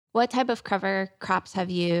What type of cover crops have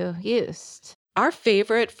you used? Our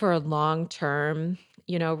favorite for a long-term,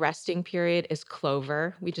 resting period is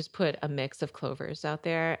clover. We just put a mix of clovers out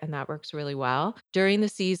there, and that works really well. During the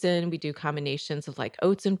season, we do combinations of like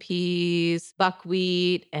oats and peas,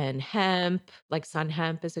 buckwheat and hemp, like sun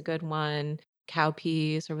hemp is a good one.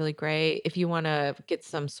 Cowpeas are really great. If you want to get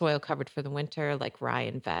some soil covered for the winter, like rye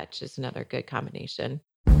and vetch is another good combination.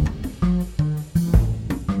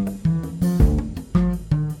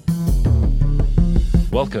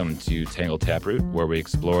 Welcome to Tangled Taproot, where we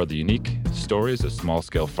explore the unique stories of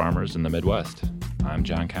small-scale farmers in the Midwest. I'm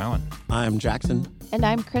John Cowan. I'm Jackson. And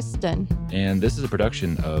I'm Christin. And this is a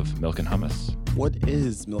production of Mylk and Hummus. What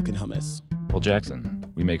is Mylk and Hummus? Well, Jackson,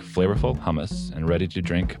 we make flavorful hummus and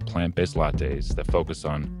ready-to-drink plant-based lattes that focus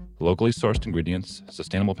on locally sourced ingredients,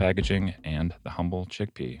 sustainable packaging, and the humble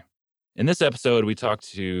chickpea. In this episode, we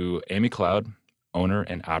talked to Amy Cloud, owner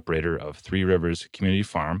and operator of Three Rivers Community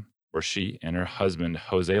Farm, where she and her husband,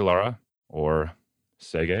 José Lara, or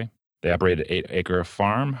Sege, they operate an 8-acre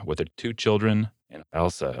farm with their 2 children in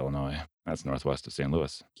Elsa, Illinois. That's northwest of St.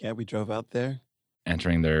 Louis. Yeah, we drove out there.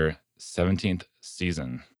 Entering their 17th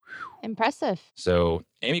season. Impressive. So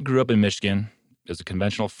Amy grew up in Michigan. It was a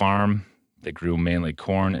conventional farm. They grew mainly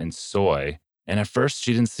corn and soy. And at first,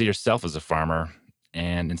 she didn't see herself as a farmer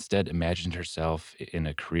and instead imagined herself in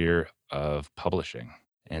a career of publishing.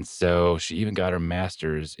 And so she even got her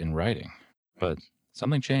master's in writing. But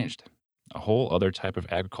something changed. A whole other type of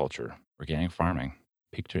agriculture, organic farming,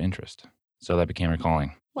 piqued her interest. So that became her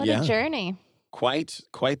calling. What a journey. Quite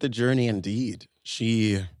the journey indeed.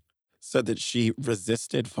 She said that she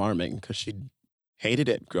resisted farming because she hated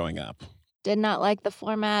it growing up. Did not like the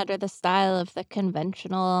format or the style of the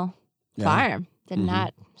conventional farm. Did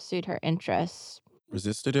not suit her interests.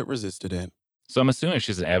 Resisted it. So I'm assuming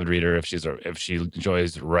she's an avid reader if she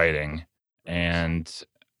enjoys writing. And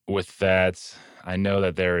with that, I know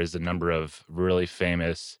that there is a number of really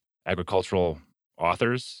famous agricultural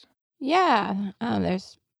authors. Yeah,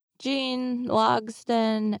 there's Jean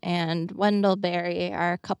Logsdon and Wendell Berry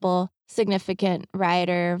are a couple significant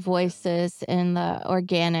writer voices in the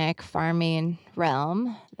organic farming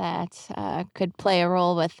realm that could play a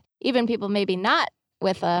role with even people maybe not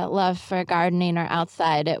with a love for gardening or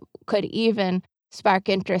outside. It could even spark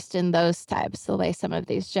interest in those types, the way some of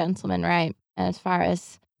these gentlemen write, as far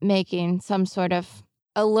as making some sort of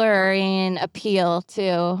alluring appeal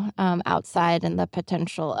to outside and the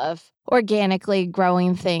potential of organically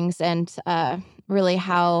growing things and really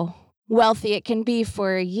how wealthy it can be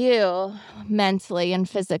for you mentally and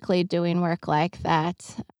physically doing work like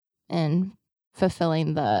that and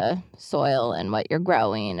fulfilling the soil and what you're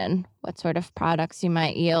growing and what sort of products you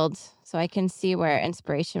might yield. So I can see where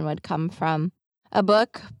inspiration would come from a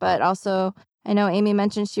book, but also I know Amy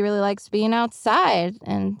mentioned she really likes being outside,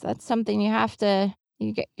 and that's something you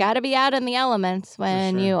got to be out in the elements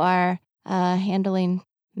when you are handling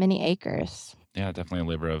many acres. Yeah, definitely a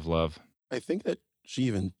labor of love. I think that she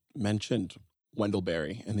even mentioned Wendell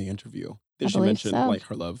Berry in the interview. She believe mentioned so. like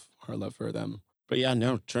her love for them. But yeah,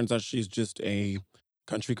 no, turns out she's just a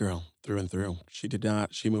country girl through and through. She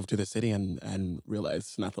moved to the city and realized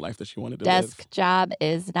it's not the life that she wanted to live. Desk job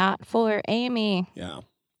is not for Amy. Yeah.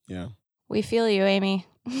 We feel you, Amy.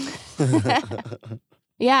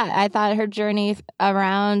 Yeah, I thought her journey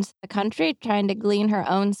around the country, trying to glean her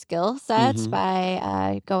own skill sets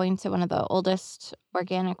by going to one of the oldest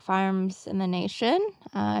organic farms in the nation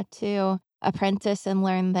to apprentice and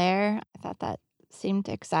learn there. I thought that seemed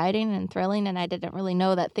exciting and thrilling, and I didn't really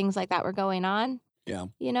know that things like that were going on. Yeah.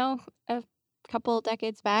 A couple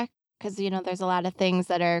decades back, because, there's a lot of things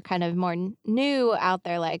that are kind of more new out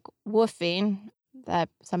there, like woofing, that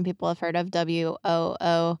some people have heard of, WOOF.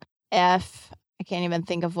 I can't even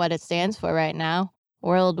think of what it stands for right now.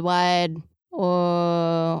 Worldwide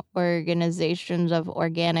Organizations of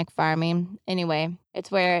Organic Farming. Anyway,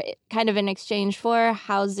 it's where kind of in exchange for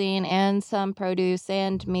housing and some produce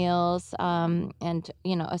and meals and,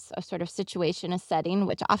 a sort of situation, a setting,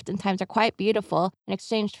 which oftentimes are quite beautiful. In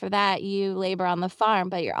exchange for that, you labor on the farm,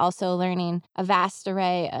 but you're also learning a vast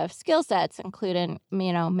array of skill sets, including,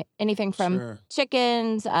 anything from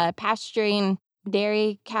chickens, pasturing,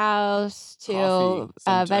 dairy cows to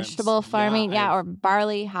vegetable farming, or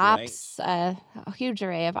barley, hops, a huge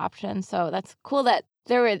array of options. So that's cool that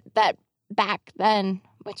there were that back then,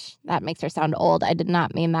 which that makes her sound old. I did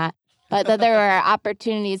not mean that. But that there were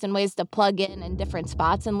opportunities and ways to plug in different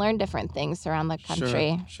spots and learn different things around the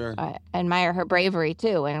country. Sure. I admire her bravery,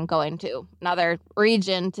 too, and going to another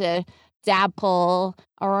region to dabble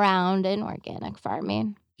around in organic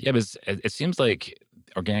farming. Yeah, but it seems like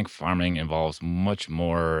organic farming involves much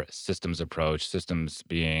more systems approach, systems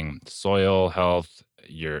being soil health.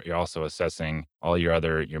 You're also assessing all your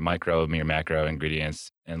micro and your macro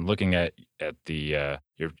ingredients and looking at the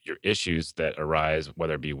your issues that arise,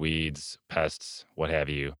 whether it be weeds, pests, what have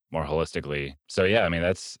you, more holistically. So yeah, I mean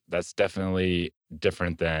that's definitely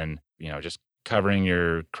different than, just covering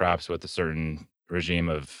your crops with a certain regime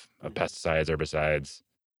of pesticides, herbicides.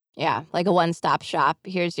 Yeah, like a one-stop shop.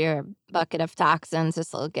 Here's your bucket of toxins.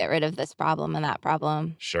 This will get rid of this problem and that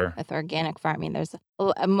problem. Sure. With organic farming, there's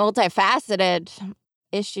a multifaceted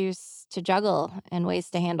issues to juggle and ways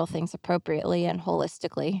to handle things appropriately and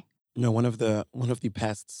holistically. One of the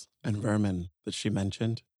pests and vermin that she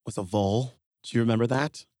mentioned was a vole. Do you remember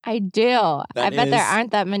that? I do. I bet there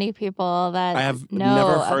aren't that many people that I have know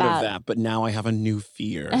never heard about... of that, but now I have a new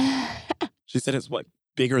fear. She said it's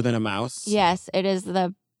bigger than a mouse? Yes, it is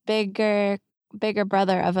the bigger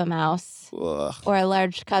brother of a mouse. Ugh. Or a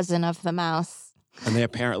large cousin of the mouse. And they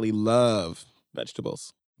apparently love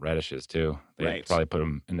vegetables. Radishes too. They probably put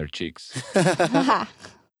them in their cheeks.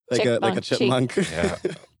 like a chipmunk. Yeah.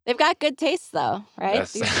 They've got good taste though, right?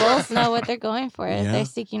 Yes. These bulls know what they're going for. Yeah. They're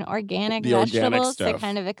seeking organic The organic vegetables. They're stuff.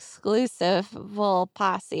 kind of exclusive bull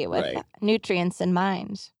posse with nutrients in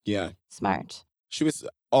mind. Yeah. Smart. She was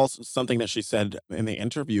also, something that she said in the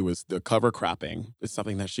interview was the cover cropping is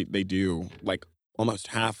something that they do. Like almost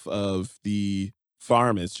half of the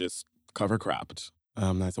farm is just cover cropped.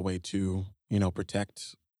 As a way to,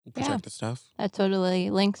 protect the stuff. That totally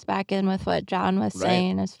links back in with what John was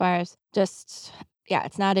saying as far as just,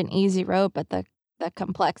 it's not an easy road, but the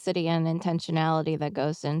complexity and intentionality that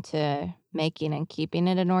goes into making and keeping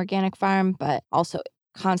it an organic farm, but also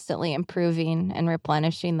constantly improving and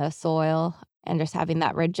replenishing the soil and just having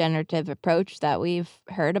that regenerative approach that we've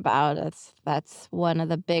heard about. That's one of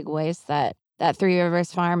the big ways that Three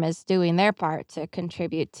Rivers Farm is doing their part to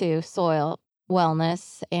contribute to soil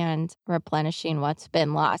wellness and replenishing what's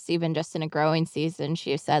been lost. Even just in a growing season,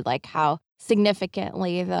 she said how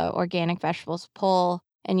significantly the organic vegetables pull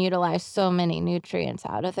and utilize so many nutrients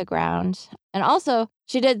out of the ground. And also,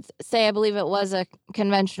 she did say, I believe it was a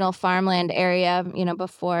conventional farmland area,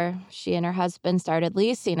 before she and her husband started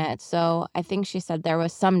leasing it. So I think she said there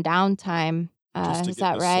was some downtime. Is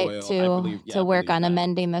that right? To work on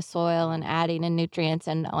amending the soil and adding in nutrients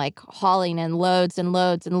and hauling in loads and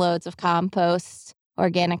loads and loads of compost,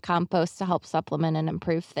 organic compost to help supplement and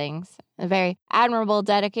improve things. A very admirable,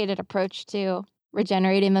 dedicated approach to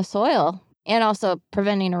regenerating the soil and also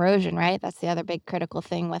preventing erosion, right? That's the other big critical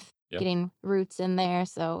thing with getting roots in there.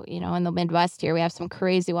 So, in the Midwest here, we have some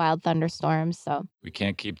crazy wild thunderstorms. So we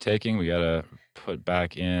can't keep taking. We got to put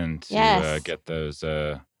back in to get those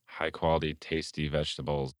high quality, tasty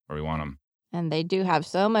vegetables where we want them. And they do have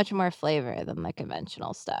so much more flavor than the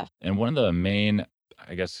conventional stuff. And one of the main,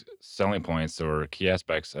 selling points or key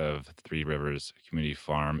aspects of Three Rivers Community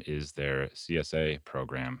Farm is their CSA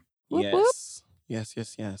program. Whoop, whoop. Yes.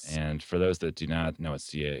 And for those that do not know what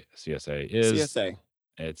CSA is,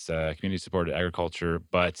 it's community supported agriculture,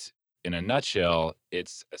 but in a nutshell,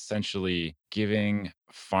 it's essentially giving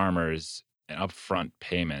farmers an upfront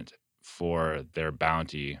payment for their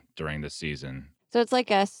bounty during the season. So it's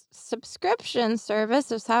like a subscription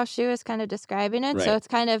service is how she was kind of describing it. Right. So it's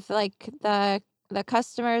kind of like the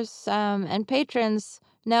customers and patrons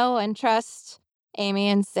know and trust Amy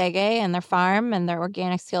and Sege and their farm and their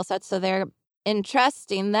organic skill sets. So they're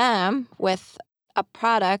entrusting them with a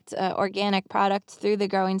product, organic product through the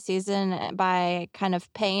growing season by kind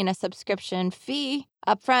of paying a subscription fee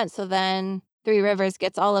up front. So then Three Rivers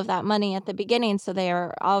gets all of that money at the beginning. So they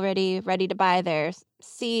are already ready to buy their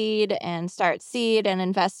seed and start seed and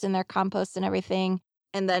invest in their compost and everything.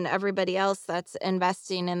 And then everybody else that's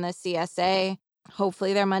investing in the CSA,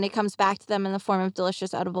 hopefully their money comes back to them in the form of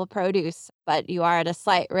delicious edible produce. But you are at a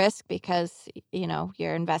slight risk because,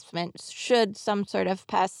 your investment, should some sort of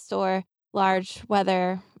pest or large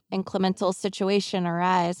weather inclemental situation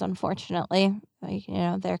arise, unfortunately,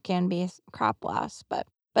 there can be crop loss. But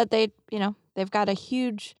they, they've got a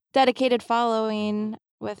huge dedicated following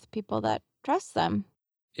with people that trust them.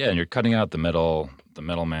 Yeah, and you're cutting out the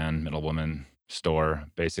middleman, middlewoman store,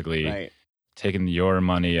 basically taking your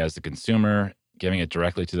money as the consumer, giving it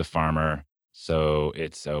directly to the farmer. So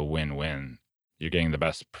it's a win-win. You're getting the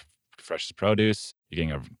best, freshest produce. You're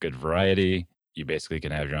getting a good variety. You basically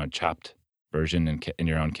can have your own chopped version in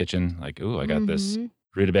your own kitchen. Like, ooh, I got this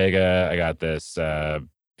rutabaga. I got this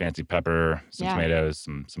fancy pepper, some tomatoes,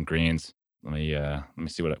 some greens. Let me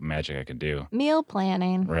see what magic I can do. Meal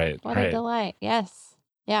planning. Right. What a delight. Yes.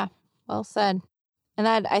 Yeah. Well said. And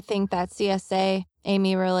I think that CSA,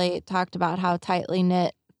 Amy really talked about how tightly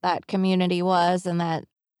knit that community was, and that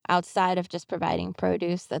outside of just providing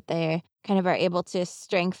produce, that they kind of are able to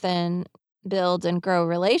strengthen, build, and grow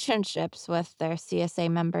relationships with their CSA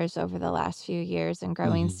members over the last few years and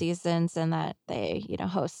growing seasons, and that they,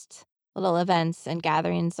 host little events and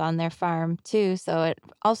gatherings on their farm too. So it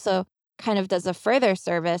also kind of does a further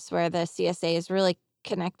service where the CSA is really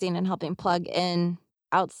connecting and helping plug in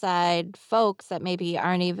outside folks that maybe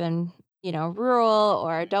aren't even, rural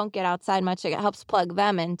or don't get outside much. It helps plug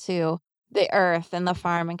them into the earth and the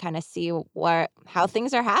farm and kind of see how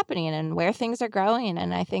things are happening and where things are growing.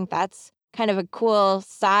 And I think that's kind of a cool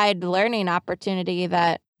side learning opportunity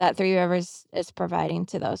that Three Rivers is providing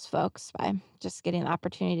to those folks by just getting the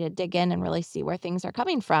opportunity to dig in and really see where things are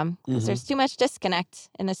coming from. Because there's too much disconnect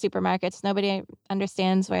in the supermarkets. Nobody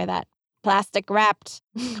understands where that plastic wrapped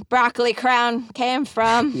broccoli crown came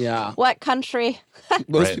from. Yeah. What country?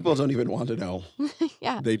 Most people don't even want to know.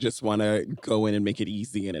 Yeah. They just want to go in and make it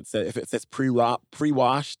easy. And if it says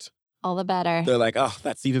pre-washed, all the better. They're like, oh,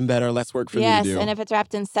 that's even better. Less work for me Yes, to do. and if it's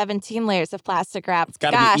wrapped in 17 layers of plastic wrap, It's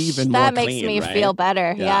gotta be even more that makes clean, me right? feel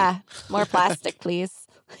better. Yeah. More plastic, please.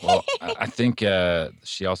 Well, I think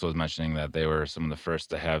she also was mentioning that they were some of the first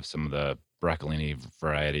to have some of the broccolini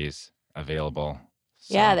varieties available.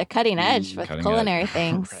 So, Yeah, they're cutting edge with cutting culinary edge.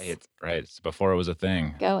 things. Right. So before it was a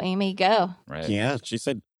thing. Go, Amy, go. Right. Yeah, she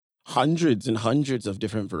said hundreds and hundreds of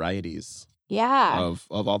different varieties Yeah. of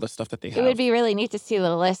all the stuff that they have. It would be really neat to see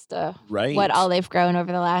the list of right. what all they've grown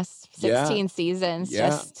over the last Yeah. 16 seasons. Yeah.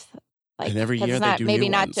 Just like, And every 'cause year it's they not, do maybe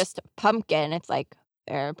new not ones. just pumpkin. It's like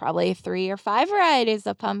there are probably 3 or 5 varieties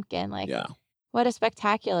of pumpkin. Like, Yeah. what a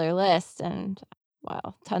spectacular list. And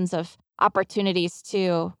wow, tons of opportunities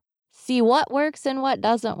to see what works and what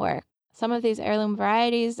doesn't work. Some of these heirloom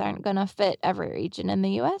varieties aren't going to fit every region in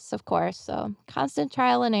the U.S., of course. So constant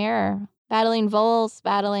trial and error, battling voles,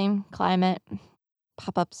 battling climate,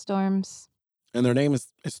 pop-up storms. And their name is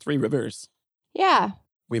Three Rivers. Yeah.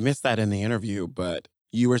 We missed that in the interview, but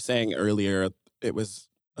you were saying earlier it was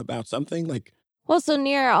about something like... Well, so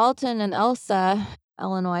near Alton and Elsa,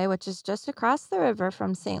 Illinois, which is just across the river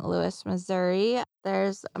from St. Louis, Missouri,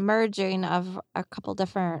 there's a merging of a couple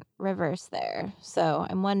different rivers there. So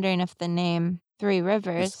I'm wondering if the name Three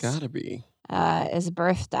Rivers It's gotta be. is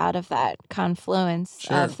birthed out of that confluence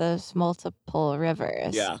Sure. of those multiple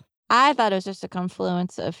rivers. Yeah. I thought it was just a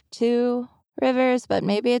confluence of 2 rivers, but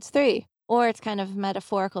maybe it's 3. Or it's kind of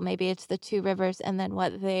metaphorical. Maybe it's the 2 rivers and then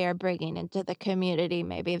what they are bringing into the community.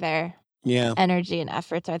 Maybe their Yeah. energy and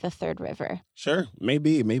efforts are the 3rd river. Sure.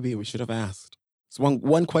 Maybe we should have asked. It's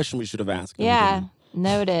one question we should have asked. and we Yeah, didn't.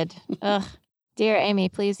 noted. Ugh. Dear Amy,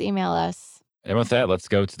 please email us. And with that, let's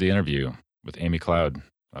go to the interview with Amy Cloud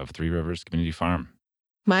of Three Rivers Community Farm.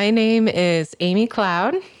 My name is Amy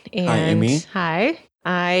Cloud. And Hi, Amy. Hi.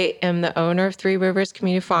 I am the owner of Three Rivers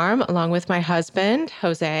Community Farm, along with my husband,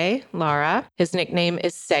 José Lara. His nickname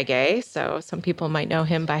is Sege, so some people might know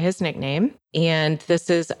him by his nickname. And this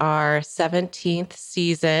is our 17th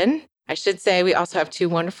season. I should say we also have 2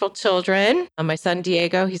 wonderful children. My son,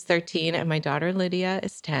 Diego, he's 13, and my daughter, Lydia,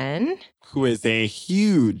 is 10. Who is a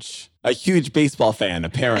huge baseball fan,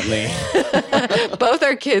 apparently. Both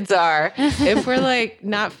our kids are. If we're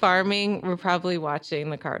not farming, we're probably watching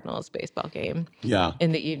the Cardinals baseball game. Yeah.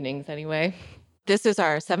 In the evenings anyway. This is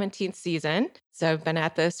our 17th season. So I've been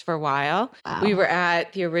at this for a while. Wow. We were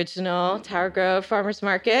at the original Tower Grove Farmers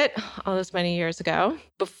Market all those many years ago.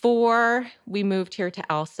 Before we moved here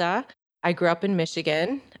to Elsa, I grew up in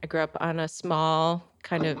Michigan. I grew up on a small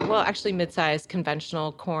mid-sized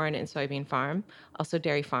conventional corn and soybean farm, also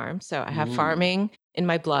dairy farm. So I have farming in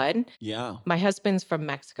my blood. Yeah. My husband's from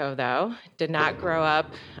Mexico, though. Did not grow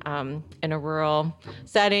up in a rural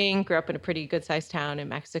setting, grew up in a pretty good-sized town in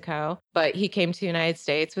Mexico. But he came to the United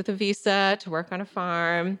States with a visa to work on a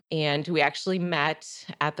farm. And we actually met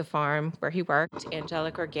at the farm where he worked,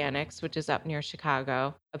 Angelic Organics, which is up near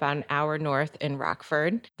Chicago, about an hour north in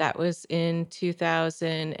Rockford. That was in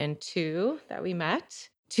 2002 that we met.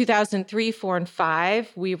 2003, 4, and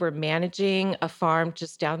 5, we were managing a farm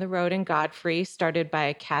just down the road in Godfrey, started by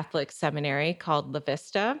a Catholic seminary called La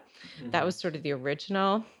Vista. That was sort of the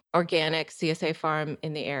original organic CSA farm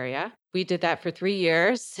in the area. We did that for 3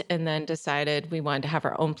 years and then decided we wanted to have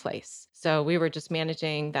our own place. So we were just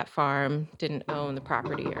managing that farm, didn't own the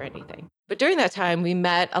property or anything. But during that time, we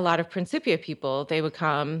met a lot of Principia people. They would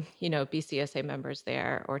come, be CSA members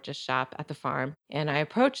there or just shop at the farm. And I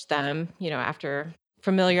approached them, after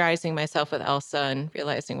familiarizing myself with Elsa and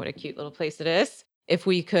realizing what a cute little place it is, if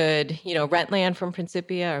we could, rent land from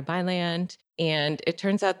Principia or buy land. And it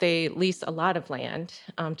turns out they lease a lot of land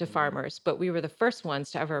to farmers, but we were the first ones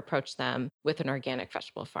to ever approach them with an organic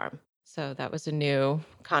vegetable farm. So that was a new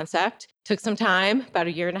concept. Took some time, about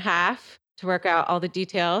 1.5 years, to work out all the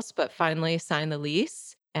details, but finally signed the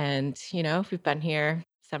lease. And, we've been here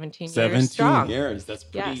 17 years strong. 17 years.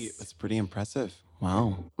 That's pretty impressive.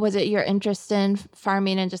 Wow. Was it your interest in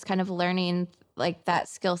farming and just kind of learning like that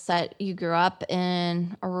skill set? You grew up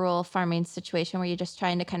in a rural farming situation where you're just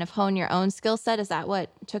trying to kind of hone your own skill set. Is that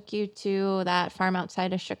what took you to that farm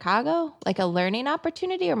outside of Chicago? Like a learning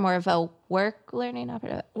opportunity or more of a work learning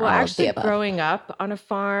opportunity? Well, actually, growing up on a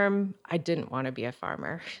farm, I didn't want to be a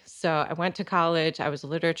farmer. So I went to college. I was a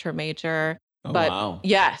literature major. Oh, but wow.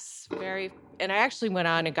 Yes, and I actually went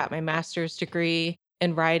on and got my master's degree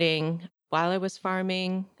in writing while I was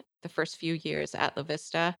farming the first few years at La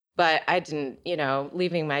Vista. But I didn't,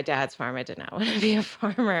 leaving my dad's farm, I did not want to be a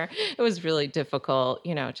farmer. It was really difficult,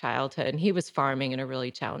 childhood. And he was farming in a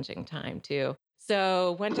really challenging time too.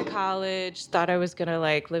 So went to college, thought I was going to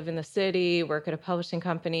live in the city, work at a publishing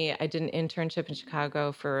company. I did an internship in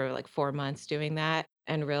Chicago for 4 months doing that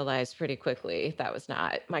and realized pretty quickly that was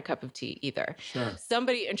not my cup of tea either. Sure.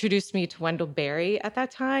 Somebody introduced me to Wendell Berry at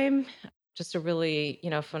that time. Just a really,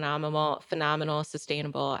 phenomenal,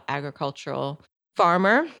 sustainable agricultural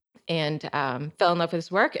farmer, and fell in love with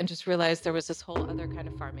his work and just realized there was this whole other kind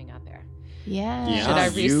of farming out there. Yeah. Should I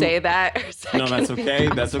re-say that? No, that's okay.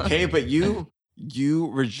 That's okay. But you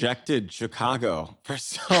rejected Chicago for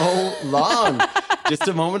so long. Just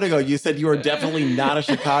a moment ago, you said you were definitely not a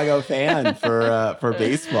Chicago fan for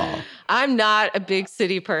baseball. I'm not a big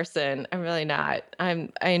city person. I'm really not. I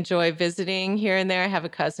enjoy visiting here and there. I have a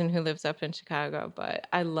cousin who lives up in Chicago, but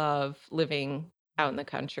I love living out in the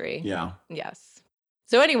country. Yeah. Yes.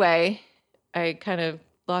 So anyway, I kind of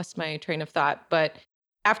lost my train of thought, but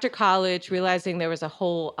after college, realizing there was a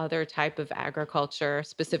whole other type of agriculture,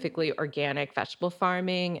 specifically organic vegetable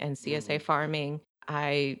farming and CSA farming,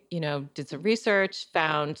 I, did some research,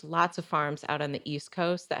 found lots of farms out on the East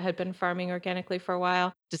Coast that had been farming organically for a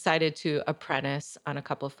while, decided to apprentice on a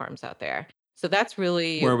couple of farms out there. So that's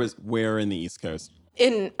really... Where in the East Coast?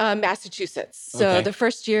 In Massachusetts. So The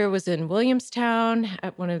first year was in Williamstown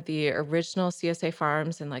at one of the original CSA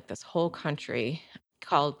farms in this whole country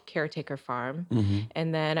called Caretaker Farm. Mm-hmm.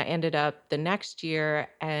 And then I ended up the next year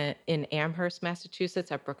in Amherst,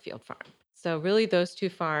 Massachusetts at Brookfield Farm. So really those two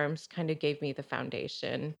farms kind of gave me the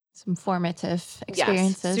foundation. Some formative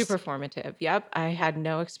experiences. Yes, super formative. Yep. I had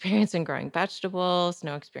no experience in growing vegetables,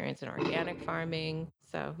 no experience in organic farming.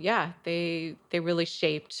 So yeah, they really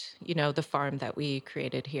shaped, the farm that we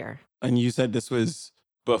created here. And you said this was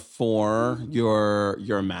before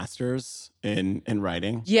your master's in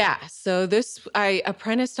writing? Yeah. So I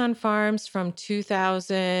apprenticed on farms from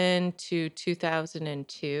 2000 to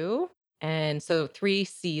 2002. And so 3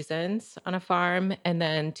 seasons on a farm. And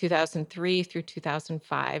then 2003 through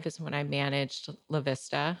 2005 is when I managed La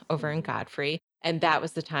Vista over in Godfrey. And that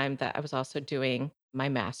was the time that I was also doing my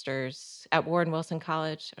master's at Warren Wilson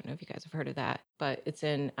College. I don't know if you guys have heard of that, but it's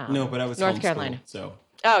in no, but I was North homeschooled, Carolina. So.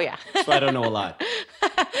 Oh, yeah. So I don't know a lot.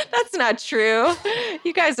 That's not true.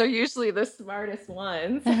 You guys are usually the smartest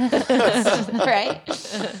ones. Right?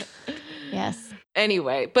 Yes.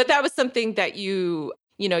 Anyway, but that was something that you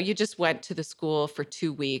just went to the school for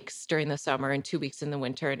 2 weeks during the summer and 2 weeks in the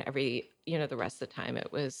winter, and the rest of the time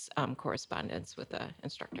it was correspondence with the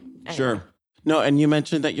instructor. Anyway. Sure. No, and you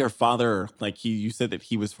mentioned that your father, you said that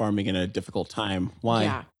he was farming in a difficult time. Why?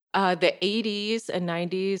 Yeah. The 80s and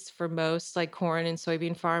 90s for most corn and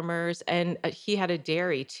soybean farmers. And he had a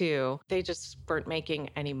dairy too. They just weren't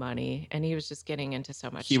making any money. And he was just getting into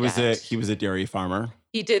so much debt. He was a dairy farmer.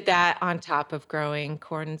 He did that on top of growing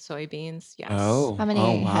corn and soybeans. Yes. Oh. How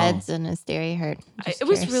many heads in his dairy herd? It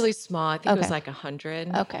was really small. I think it was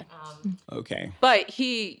 100. Okay. Okay. But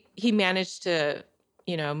he managed to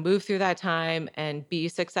move through that time and be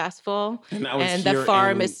successful. And the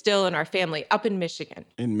farm is still in our family up in Michigan.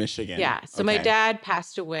 In Michigan. Yeah. So my dad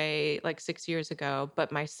passed away 6 years ago,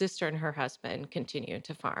 but my sister and her husband continue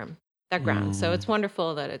to farm that ground. So it's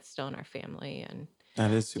wonderful that it's still in our family. And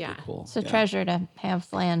that is super cool. It's a treasure to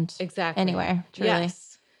have land anywhere, truly.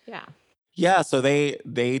 Yes. Yeah. Yeah. So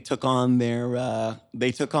they took on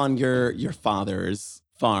your father's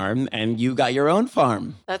farm, and you got your own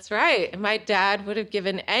farm. That's right. My dad would have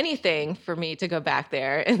given anything for me to go back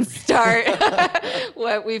there and start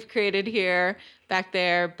what we've created here back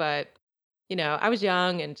there. But, I was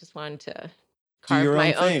young and just wanted to carve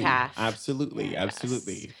my own path. Absolutely. Yes.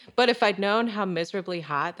 Absolutely. But if I'd known how miserably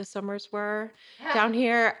hot the summers were down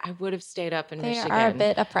here, I would have stayed up in Michigan. They are a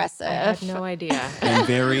bit oppressive. I had no idea. And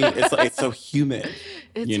it's so humid.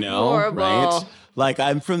 It's horrible. Right?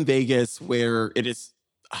 I'm from Vegas where it is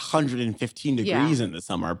 115 degrees in the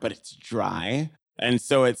summer, but it's dry. And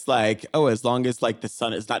so it's like, oh, as long as like the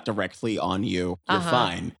sun is not directly on you, you're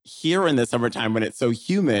fine. Here in the summertime when it's so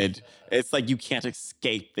humid, it's like you can't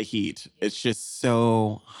escape the heat. It's just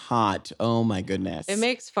so hot. Oh my goodness. It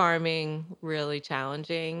makes farming really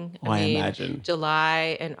challenging. I imagine.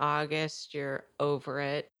 July and August, you're over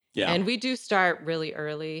it. Yeah. And we do start really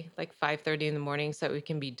early, like 5:30 in the morning, so we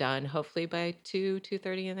can be done hopefully by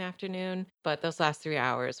 2:30 in the afternoon. But those last 3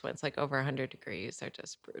 hours when it's like over 100 degrees are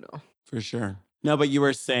just brutal. For sure. No, but you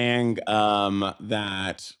were saying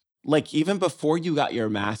that like even before you got your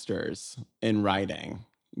master's in writing,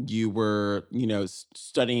 you were,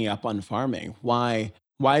 studying up on farming. Why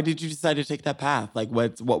did you decide to take that path? Like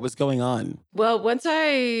what was going on? Well, once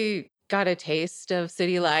I got a taste of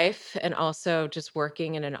city life and also just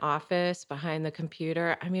working in an office behind the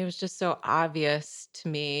computer, it was just so obvious to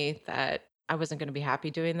me that I wasn't going to be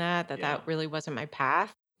happy doing that that really wasn't my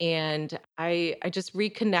path. And I just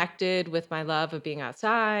reconnected with my love of being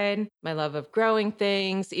outside, my love of growing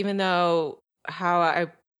things, even though how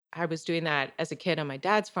I was doing that as a kid on my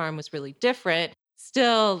dad's farm was really different.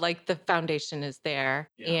 Still, like the foundation is there.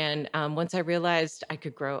 Yeah. And once I realized I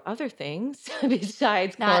could grow other things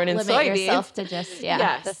besides corn and soybeans. Not limit yourself to just,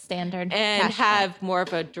 the standard. And have more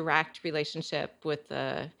of a direct relationship with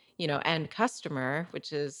the, end customer,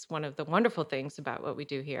 which is one of the wonderful things about what we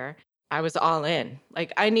do here. I was all in.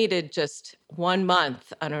 Like I needed just 1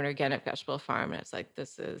 month on an organic vegetable farm. And I was like,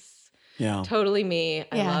 this is totally me.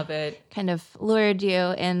 I love it. Kind of lured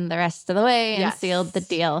you in the rest of the way and sealed the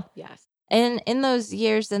deal. Yes. And in those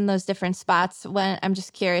years, in those different spots, when I'm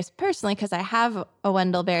just curious personally, because I have a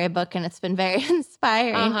Wendell Berry book and it's been very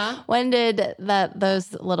inspiring. When did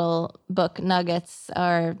those little book nuggets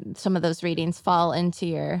or some of those readings fall into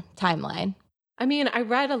your timeline? I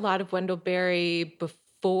read a lot of Wendell Berry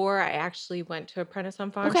before I actually went to apprentice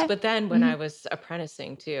on farms, but then when I was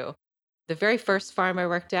apprenticing too. The very first farm I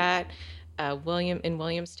worked at, in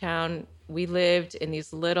Williamstown, we lived in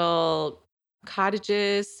these little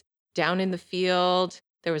cottages down in the field.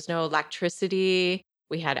 There was no electricity.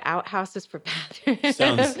 We had outhouses for bathrooms.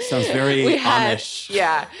 Sounds very Amish.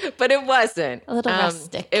 Yeah, but it wasn't. A little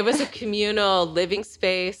rustic. It was a communal living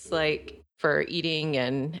space, like for eating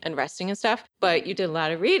and resting and stuff. But you did a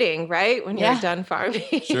lot of reading, right? When you're done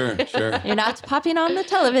farming. Sure. You're not popping on the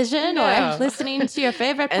television or listening to your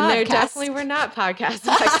favorite podcast. And there definitely were not podcasts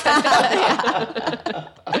like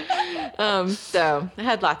that. So I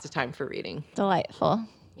had lots of time for reading. Delightful.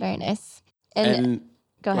 Very nice. And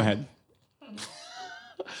go ahead.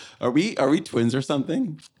 Are we twins or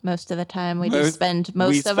something? Most of the time. We do spend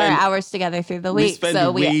most of our hours together through the week.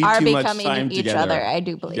 So we are becoming each other, I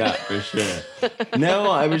do believe. Yeah, for sure. No,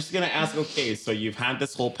 I was just going to ask, okay, so you've had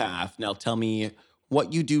this whole path. Now tell me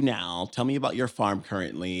what you do now. Tell me about your farm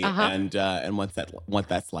currently and what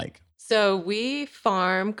that's like. So we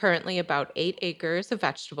farm currently about 8 acres of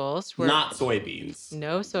vegetables. Not soybeans.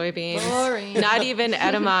 No soybeans. Boring. Not even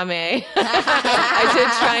edamame. I did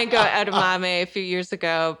try and go edamame a few years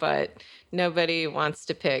ago, but nobody wants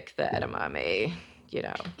to pick the edamame,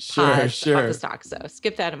 pods off the stalk. So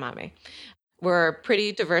skip the edamame. We're a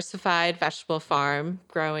pretty diversified vegetable farm,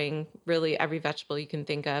 growing really every vegetable you can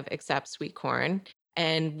think of except sweet corn.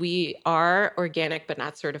 And we are organic, but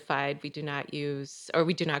not certified. We do not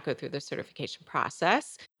go through the certification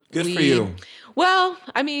process. Good for you. Well,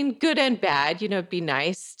 good and bad. It'd be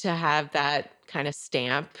nice to have that kind of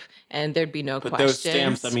stamp and there'd be no questions. But those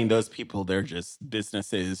stamps, those people, they're just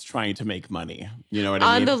businesses trying to make money. You know what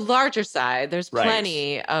I mean? On the larger side, there's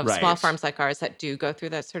plenty of small farms like ours that do go through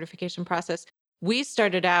that certification process. We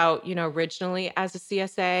started out, originally as a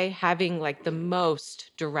CSA, having like the most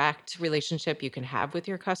direct relationship you can have with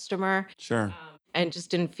your customer. Sure. And just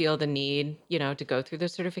didn't feel the need, to go through the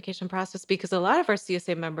certification process because a lot of our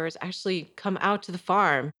CSA members actually come out to the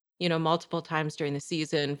farm, multiple times during the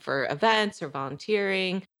season for events or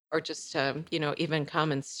volunteering or just to, even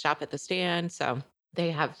come and shop at the stand. So they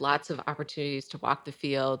have lots of opportunities to walk the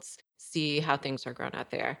fields, see how things are grown out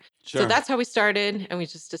there. Sure. So that's how we started. And we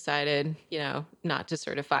just decided, not to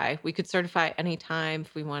certify. We could certify anytime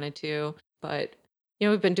if we wanted to, but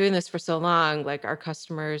we've been doing this for so long, like our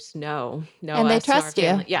customers know and us, they trust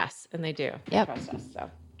you. Yes, and they do. Yep. Trust us. So,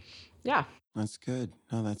 yeah. That's good.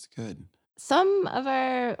 No, that's good. Some of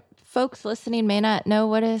our folks listening may not know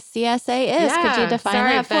what a CSA is. Could you define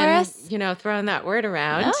that for us? Throwing that word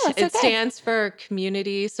around. No, it's okay. It stands for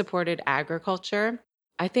Community Supported Agriculture.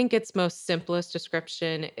 I think its most simplest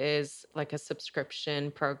description is like a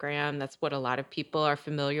subscription program. That's what a lot of people are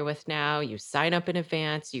familiar with now. You sign up in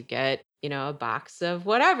advance, you get, a box of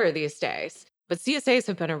whatever these days. But CSAs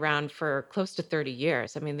have been around for close to 30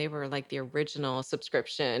 years. They were like the original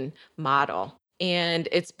subscription model. And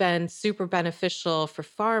it's been super beneficial for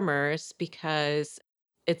farmers because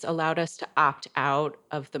it's allowed us to opt out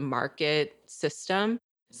of the market system.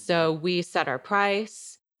 So we set our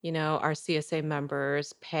price, our CSA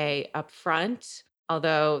members pay upfront.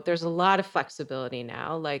 Although there's a lot of flexibility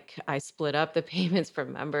now. Like I split up the payments for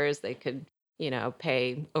members. They could,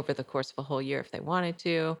 pay over the course of a whole year if they wanted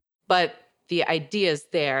to. But the idea is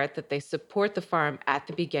there that they support the farm at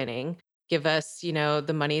the beginning, give us,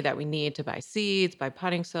 the money that we need to buy seeds, buy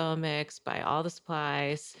potting soil mix, buy all the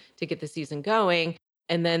supplies to get the season going.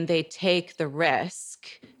 And then they take the risk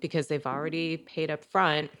because they've already paid up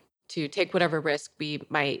front to take whatever risk we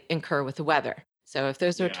might incur with the weather. So if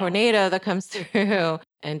there's a tornado that comes through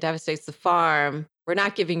and devastates the farm, we're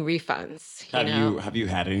not giving refunds. Have you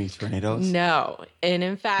had any tornadoes? No. And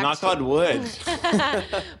in fact, knock on wood.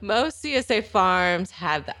 Most CSA farms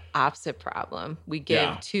have the opposite problem. We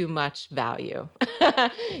give too much value.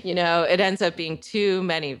 It ends up being too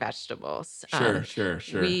many vegetables. Sure.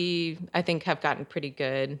 We, I think, have gotten pretty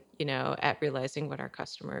good, at realizing what our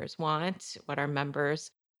customers want, what our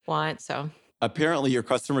members want. So apparently your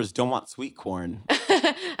customers don't want sweet corn.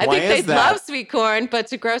 I think they love sweet corn, but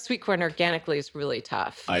to grow sweet corn organically is really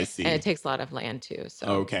tough. I see. And it takes a lot of land too. So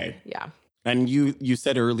okay. Yeah. And you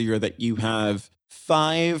said earlier that you have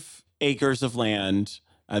 5 acres of land,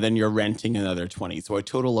 and then you're renting another 20. So a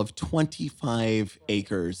total of 25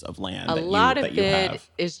 acres of land. A lot of it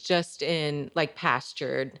is just in like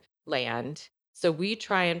pastured land. So we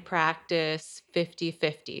try and practice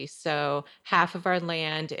 50-50. So half of our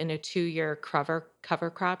land in a 2-year cover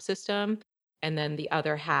crop system, and then the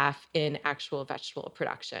other half in actual vegetable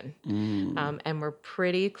production. And we're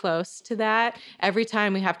pretty close to that. Every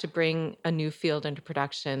time we have to bring a new field into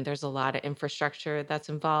production, there's a lot of infrastructure that's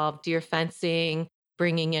involved, deer fencing,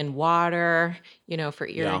 bringing in water, for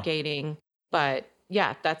irrigating. But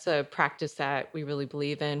yeah, that's a practice that we really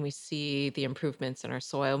believe in. We see the improvements in our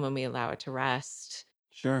soil when we allow it to rest.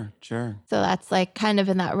 Sure. So that's like kind of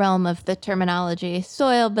in that realm of the terminology,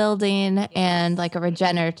 soil building and like a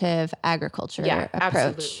regenerative agriculture approach.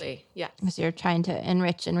 Absolutely. Yeah. So you're trying to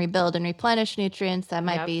enrich and rebuild and replenish nutrients that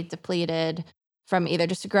might be depleted from either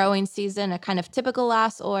just a growing season, a kind of typical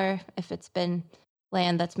loss, or if it's been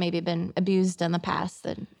land that's maybe been abused in the past.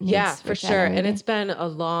 That for sure. And it's been a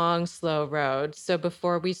long, slow road. So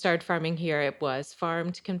before we started farming here, it was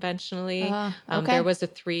farmed conventionally. There was a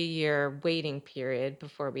 3-year waiting period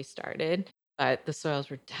before we started. But the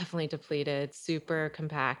soils were definitely depleted, super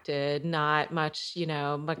compacted, not much,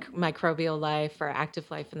 microbial life or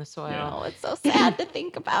active life in the soil. Oh, it's so sad to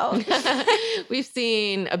think about. We've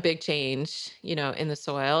seen a big change, in the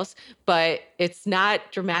soils, but it's not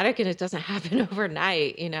dramatic and it doesn't happen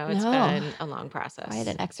overnight. It's been a long process. Right,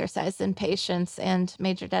 an exercise in patience and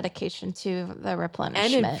major dedication to the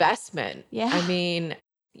replenishment. And investment. Yeah. I mean,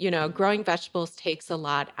 growing vegetables takes a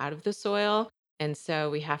lot out of the soil. And so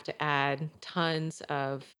we have to add tons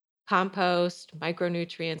of compost,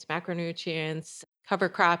 micronutrients, macronutrients, cover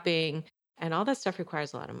cropping, and all that stuff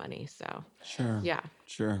requires a lot of money. So,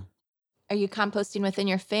 Sure. Are you composting within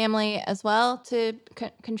your family as well to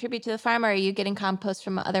contribute to the farm, or are you getting compost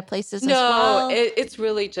from other places as well? No, it's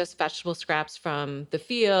really just vegetable scraps from the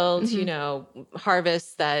field,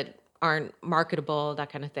 harvests that aren't marketable,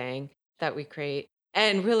 that kind of thing that we create.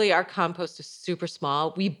 And really, our compost is super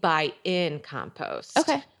small. We buy in compost.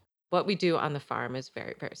 Okay. What we do on the farm is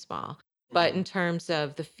very, very small. But in terms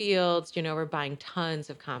of the fields, we're buying tons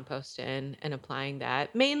of compost in and applying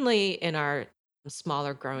that, mainly in our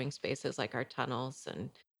smaller growing spaces like our tunnels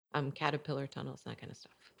and caterpillar tunnels, that kind of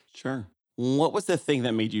stuff. Sure. What was the thing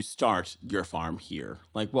that made you start your farm here?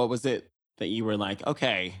 Like, what was it that you were like,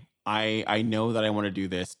 okay, I know that I want to do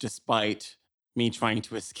this despite me trying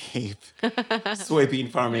to escape soybean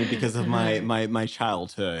farming because of my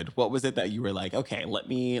childhood? What was it that you were like, okay, let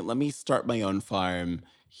me start my own farm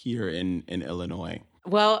here in Illinois?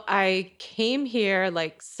 Well, I came here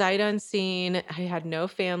like sight unseen. I had no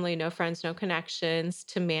family, no friends, no connections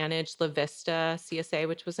to manage La Vista CSA,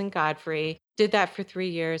 which was in Godfrey. Did that for 3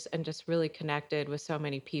 years and just really connected with so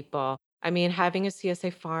many people. I mean, having a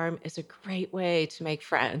CSA farm is a great way to make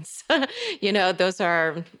friends. Those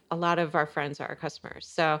are a lot of our friends are our customers.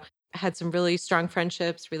 So I had some really strong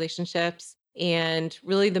friendships, relationships. And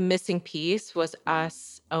really the missing piece was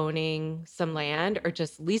us owning some land or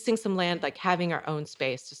just leasing some land, like having our own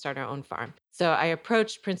space to start our own farm. So I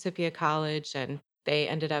approached Principia College and they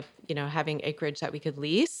ended up, having acreage that we could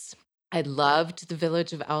lease. I loved the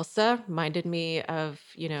village of Elsa, reminded me of,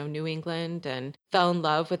 New England, and fell in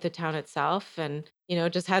love with the town itself and,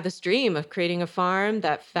 just had this dream of creating a farm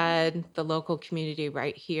that fed the local community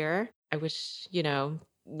right here. I wish,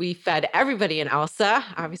 we fed everybody in Elsa.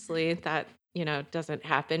 Obviously, that, doesn't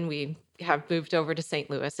happen. We have moved over to St.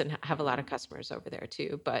 Louis and have a lot of customers over there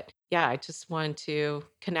too. But yeah, I just want to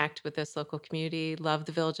connect with this local community, love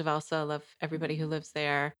the village of Elsa, love everybody who lives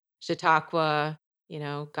there. Chautauqua,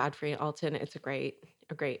 Godfrey, Alton. It's a great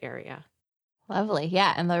area. Lovely.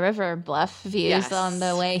 Yeah. And the river bluff views on the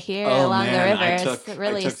Yes. way here Oh, along the man, river. It's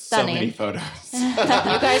really I took stunning. so many photos. You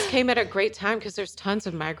guys came at a great time because there's tons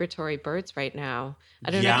of migratory birds right now.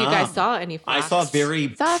 I don't know if you guys saw any I flocks. saw a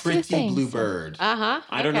very Saw a few pretty things. bluebird. Uh-huh.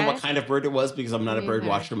 I don't know what okay. kind of bird it was because I'm not a Me bird neither.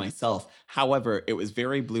 watcher myself. However, it was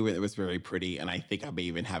very blue and it was very pretty, and I think I may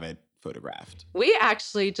even have it photographed. We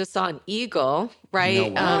actually just saw an eagle,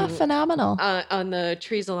 right? No way. Phenomenal. On the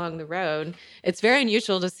trees along the road. It's very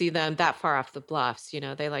unusual to see them that far off the bluffs.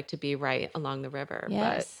 They like to be right along the river.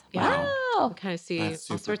 Yes. But yeah, Wow. we kind of see That's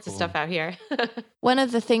all super sorts of cool. stuff out here. One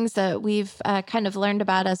of the things that we've kind of learned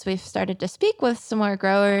about as we've started to speak with some more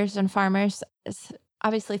growers and farmers is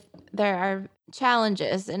obviously there are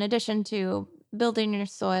challenges in addition to building your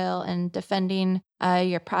soil and defending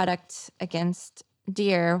your product against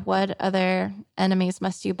deer. What other enemies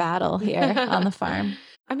must you battle here on the farm?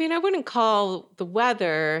 I mean, I wouldn't call the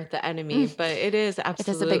weather the enemy, but it is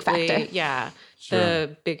absolutely, a big factor. Yeah, Sure.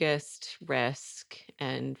 the biggest risk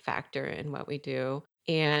and factor in what we do.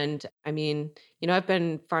 And I mean, I've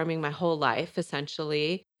been farming my whole life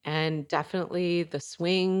essentially, and definitely the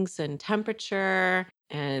swings and temperature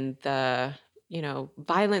and the,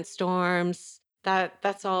 violent storms,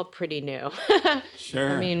 that's all pretty new.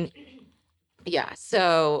 Sure. I mean, yeah.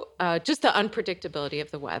 So just the unpredictability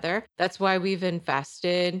of the weather. That's why we've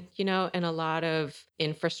invested, in a lot of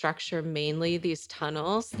infrastructure, mainly these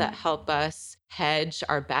tunnels that help us hedge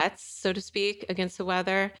our bets, so to speak, against the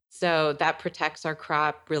weather. So that protects our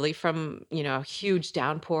crop really from, huge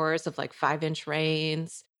downpours of like 5-inch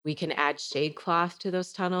rains. We can add shade cloth to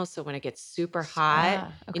those tunnels. So when it gets super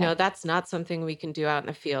hot, Okay. that's not something we can do out in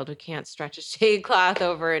the field. We can't stretch a shade cloth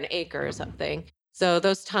over an acre or something. So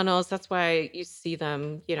those tunnels, that's why you see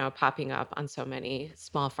them, popping up on so many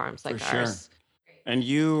small farms like For sure. ours. And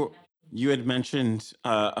you had mentioned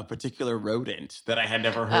a particular rodent that I had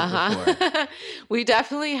never heard before. We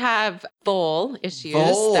definitely have vole issues.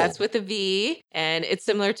 Vole. That's with a V, and it's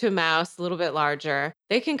similar to a mouse, a little bit larger.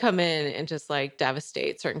 They can come in and just like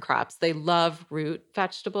devastate certain crops. They love root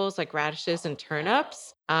vegetables like radishes and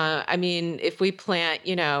turnips. I mean, if we plant,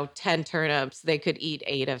 10 turnips, they could eat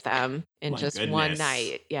 8 of them in My just goodness. one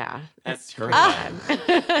night. Yeah. That's pretty terrifying.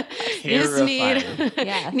 bad. You just Terrifying.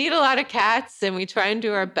 Yes. need a lot of cats, and we try and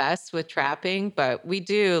do our best with trapping, but we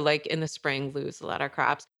do, like in the spring, lose a lot of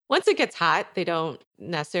crops. Once it gets hot, they don't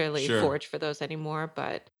necessarily Sure. forage for those anymore,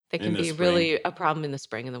 but they In can the be spring. really a problem in the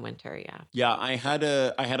spring and the winter. Yeah. Yeah, I had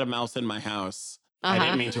a mouse in my house. I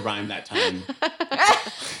didn't mean to rhyme that time.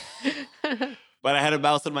 But I had a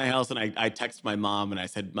mouse in my house, and I texted my mom, and I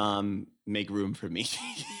said, "Mom, make room for me.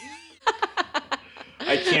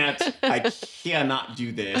 I cannot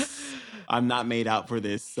do this. I'm not made out for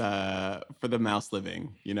this, for the mouse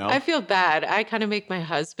living, I feel bad. I kind of make my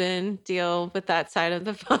husband deal with that side of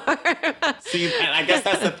the farm. See, and I guess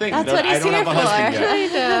that's the thing. That's what I he's don't here have a husband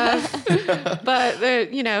for. yet. Kind of. But,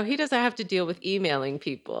 he doesn't have to deal with emailing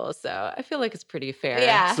people. So I feel like it's pretty fair.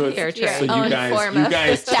 Yeah. So it's- fair Your trade. so you own guys- form you of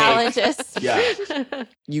guys take- challenges. Yeah.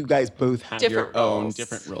 You guys both have Different your own roles.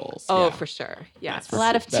 different roles. Oh, Yeah. for sure. Yes. That's A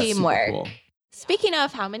lot of that's super teamwork. cool. Speaking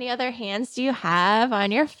of, how many other hands do you have on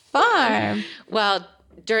your farm? Well,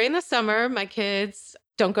 during the summer, my kids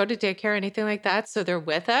don't go to daycare or anything like that. So they're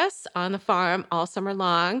with us on the farm all summer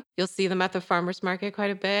long. You'll see them at the farmer's market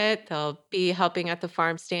quite a bit. They'll be helping at the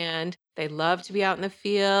farm stand. They love to be out in the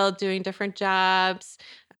field doing different jobs,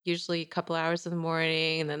 usually a couple hours in the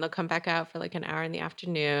morning, and then they'll come back out for like an hour in the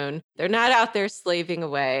afternoon. They're not out there slaving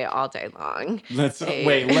away all day long. Let's Hey.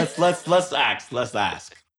 let's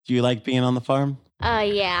ask. Do you like being on the farm?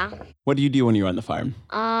 Yeah. What do you do when you're on the farm?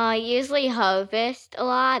 Usually harvest a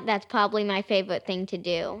lot. That's probably my favorite thing to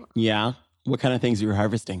do. Yeah. What kind of things are you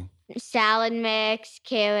harvesting? Salad mix,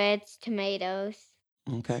 carrots, tomatoes.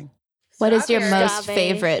 Okay. What is your Strawberries. most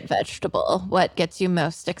favorite vegetable? What gets you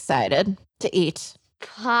most excited to eat?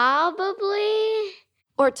 Probably.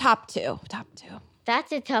 Or top two? Top two.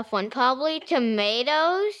 That's a tough one. Probably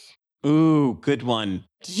tomatoes. Ooh, good one.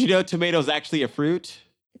 Did you know tomatoes actually a fruit?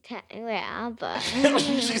 Yeah, but.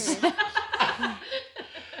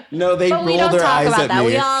 No, they But roll we don't their talk eyes about at that. me.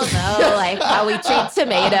 We all know like how we treat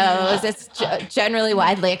tomatoes. It's generally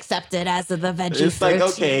widely accepted as the veggie It's like, fruit.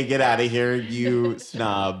 okay, get out of here, you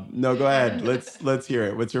snob. No, go ahead. Let's hear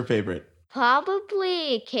it. What's your favorite?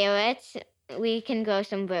 Probably carrots. We can grow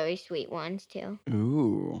some very sweet ones too.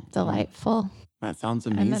 Ooh. Delightful. That sounds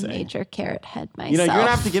I'm amazing. a major carrot head myself. You know, you're going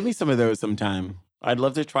to have to give me some of those sometime. I'd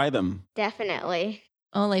love to try them. Definitely.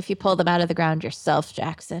 Only if you pull them out of the ground yourself,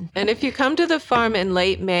 Jackson. And if you come to the farm in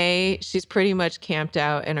late May, she's pretty much camped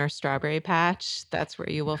out in our strawberry patch. That's where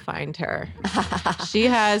you will find her. She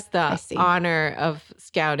has the honor of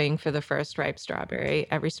scouting for the first ripe strawberry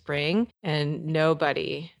every spring, and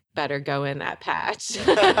nobody better go in that patch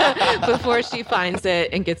before she finds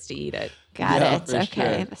it and gets to eat it. Got it.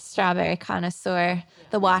 Okay. Sure. The strawberry connoisseur,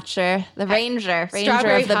 the watcher, the ranger of the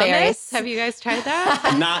hummus? berries. Have you guys tried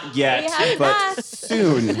that? Not yet, but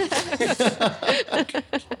soon.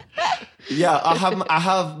 Yeah, I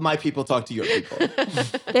have my people talk to your people.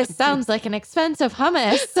 This sounds like an expensive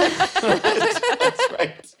hummus. That's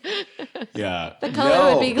right. Yeah. The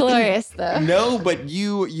color would be glorious, though. No, but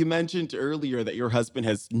you mentioned earlier that your husband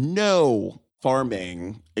has no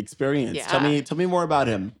farming experience. Yeah. Tell me more about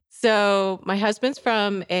him. So my husband's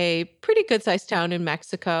from a pretty good-sized town in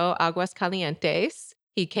Mexico, Aguascalientes.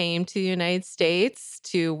 He came to the United States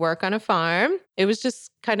to work on a farm. It was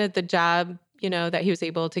just kind of the job, that he was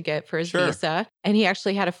able to get for his visa. And he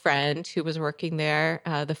actually had a friend who was working there.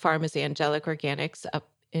 The farm is Angelic Organics up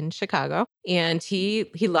in Chicago. And he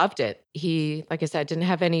loved it. He, like I said, didn't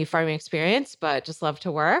have any farming experience, but just loved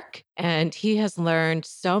to work. And he has learned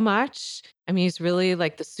so much. I mean, he's really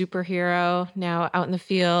like the superhero now out in the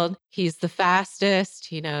field. He's the fastest.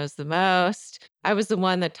 He knows the most. I was the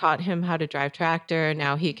one that taught him how to drive tractor.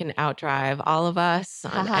 Now he can outdrive all of us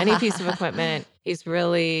on any piece of equipment. He's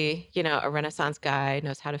really, a Renaissance guy,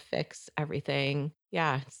 knows how to fix everything.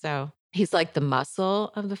 Yeah. So he's like the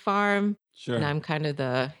muscle of the farm. Sure. And I'm kind of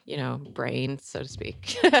the, brain, so to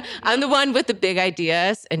speak. I'm the one with the big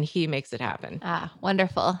ideas, and he makes it happen. Ah,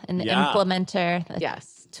 wonderful. An implementer.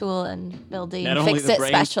 Yes. Tool and building. Not only the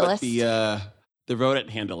brains, specialist. but the rodent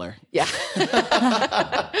handler. Yeah.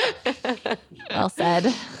 Well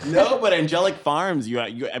said. No, but Angelic Farms, you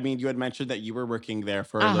had mentioned that you were working there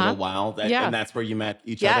for a little while. And that's where you met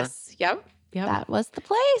each other? Yes. Yep. That was the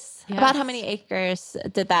place. Yes. About how many acres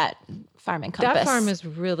did that farm encompass? That farm is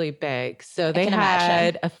really big. So they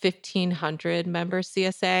had a 1,500 member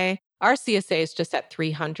CSA. Our CSA is just at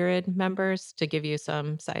 300 members to give you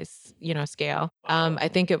some size, scale. I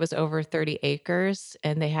think it was over 30 acres,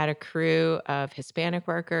 and they had a crew of Hispanic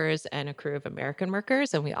workers and a crew of American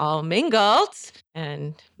workers, and we all mingled.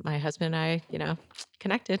 And my husband and I,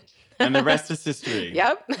 connected. And the rest is history.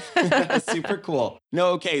 Yep. Super cool.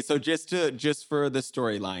 No, okay. So just for the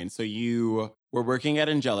storyline. So you were working at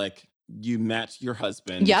Angelic. You met your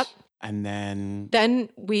husband. Yep. And then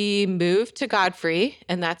we moved to Godfrey,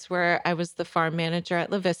 and that's where I was the farm manager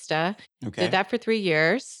at La Vista. Okay. Did that for 3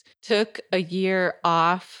 years. Took a year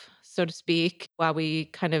off, so to speak, while we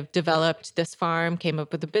kind of developed this farm, came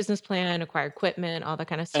up with a business plan, acquired equipment, all that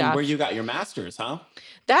kind of stuff. And where you got your master's, huh?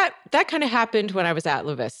 That kind of happened when I was at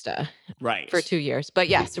La Vista. Right. For 2 years. But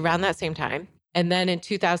yes, around that same time. And then in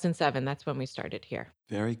 2007, that's when we started here.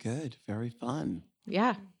 Very good. Very fun.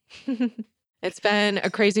 Yeah. It's been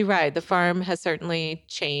a crazy ride. The farm has certainly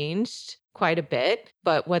changed quite a bit,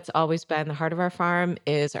 but what's always been the heart of our farm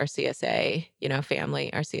is our CSA,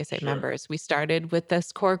 family, our CSA members. We started with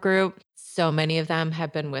this core group. So many of them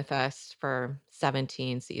have been with us for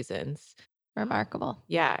 17 seasons. Remarkable.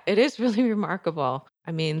 Yeah, it is really remarkable.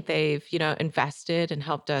 I mean, they've, invested and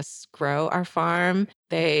helped us grow our farm.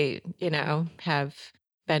 They, have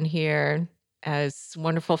been here as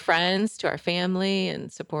wonderful friends to our family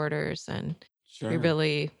and supporters, and we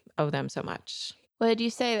really owe them so much. Would you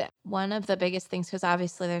say that one of the biggest things, because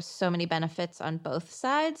obviously there's so many benefits on both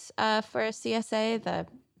sides for a CSA, the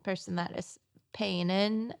person that is paying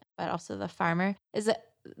in, but also the farmer, is it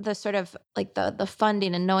the sort of like the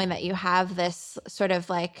funding and knowing that you have this sort of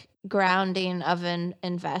like grounding of an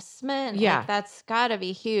investment? Yeah. Like that's got to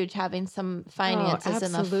be huge, having some finances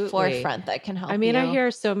in the forefront that can help I mean, you. I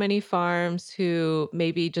hear so many farms who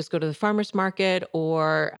maybe just go to the farmer's market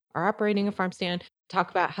or are operating a farm stand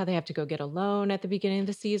talk about how they have to go get a loan at the beginning of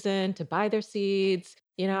the season to buy their seeds.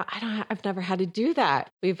 I've never had to do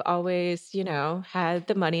that. We've always, had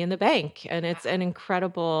the money in the bank, and it's an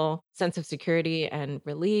incredible sense of security and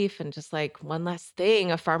relief, and just like one less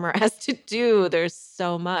thing a farmer has to do. There's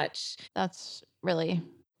so much. That's really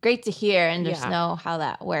great to hear, and just know how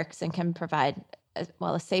that works and can provide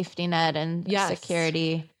a safety net and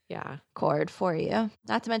security cord for you.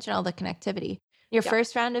 Not to mention all the connectivity. Your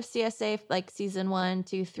first round of CSA, like season 1,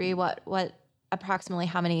 2, 3, what approximately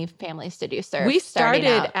how many families did you serve? We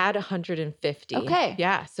started at 150. Okay.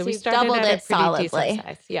 Yeah. So we started doubled at it a pretty solidly. decent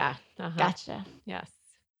Size. Yeah. Gotcha. Yes.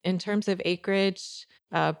 In terms of acreage,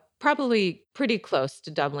 probably pretty close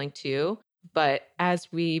to doubling too. But as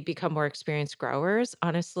we become more experienced growers,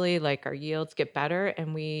 honestly, like our yields get better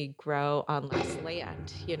and we grow on less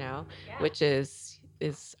land, which is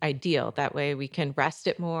ideal. That way we can rest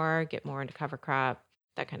it more, get more into cover crop,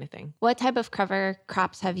 that kind of thing. What type of cover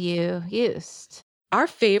crops have you used? Our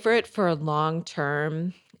favorite for a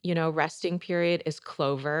long-term, resting period is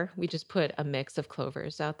clover. We just put a mix of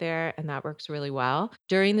clovers out there and that works really well.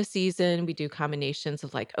 During the season, we do combinations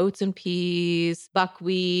of like oats and peas,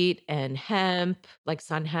 buckwheat and hemp, like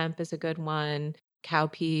sun hemp is a good one.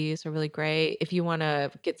 Cowpeas are really great. If you want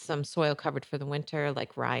to get some soil covered for the winter,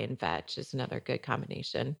 like rye and vetch is another good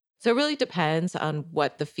combination. So it really depends on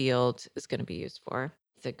what the field is going to be used for.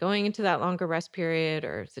 Is it going into that longer rest period,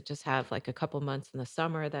 or does it just have like a couple months in the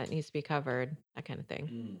summer that needs to be covered? That kind of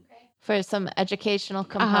thing. For some educational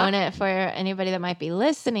component for anybody that might be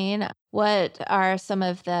listening, what are some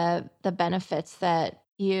of the benefits that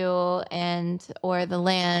you or the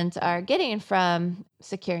land are getting from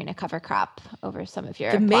securing a cover crop over some of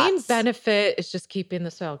your The main plots? benefit is just keeping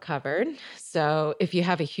the soil covered. So if you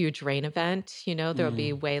have a huge rain event, there'll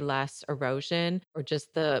be way less erosion, or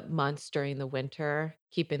just the months during the winter,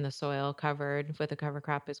 keeping the soil covered with a cover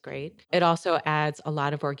crop is great. It also adds a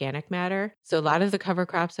lot of organic matter. So a lot of the cover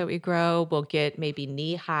crops that we grow will get maybe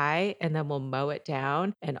knee high and then we'll mow it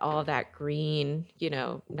down and all that green,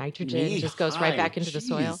 nitrogen just goes right back into the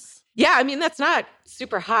soil. Yeah, I mean, that's not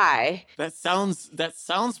super high. That sounds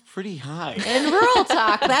pretty high. In rural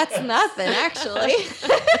talk, that's nothing, actually.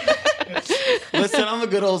 Listen, I'm a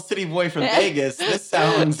good old city boy from Vegas. This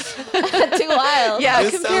sounds too wild. Yeah,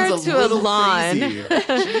 this compared sounds to a little lawn. crazy.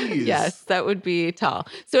 Jeez. Yes, that would be tall.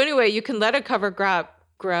 So anyway, you can let a cover crop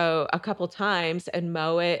grow a couple times and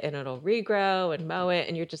mow it and it'll regrow and mow it.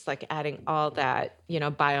 And you're just like adding all that,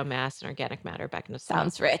 biomass and organic matter back into soil.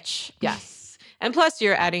 Sounds rich. Yes. And plus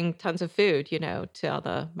you're adding tons of food, to all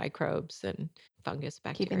the microbes and fungus,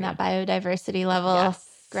 bacteria. Keeping that biodiversity level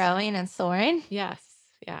growing and soaring. Yes.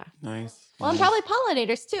 Yeah. Nice. Well, and probably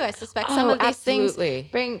pollinators too. I suspect some of these things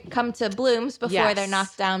come to blooms before they're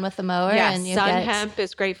knocked down with the mower. Yes, and sun hemp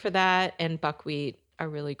is great for that, and buckwheat are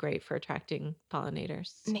really great for attracting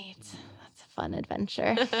pollinators. Neat. That's a fun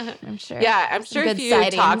adventure, I'm sure. Yeah, I'm sure if you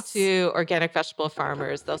sightings. talk to organic vegetable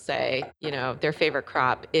farmers, they'll say, their favorite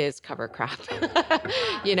crop is cover crop,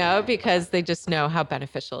 because they just know how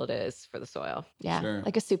beneficial it is for the soil. Yeah, Sure.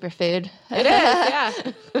 like a superfood. It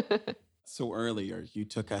is, yeah. So earlier, you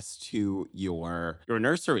took us to your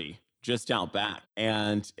nursery just out back,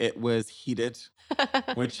 and it was heated,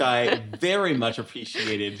 which I very much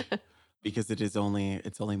appreciated because it's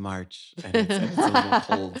only March and it's a little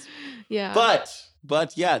cold. Yeah.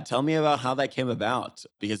 But yeah, tell me about how that came about,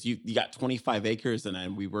 because you got 25 acres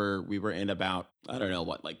and we were in about, I don't know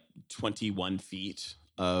what, like 21 feet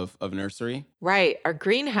of nursery. Right. Our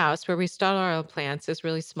greenhouse where we store our plants is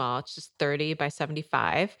really small. It's just 30 by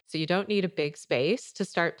 75. So you don't need a big space to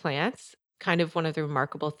start plants. Kind of one of the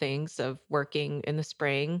remarkable things of working in the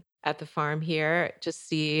spring at the farm here, just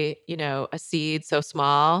see, a seed so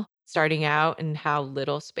small starting out and how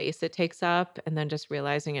little space it takes up. And then just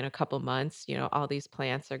realizing in a couple months, all these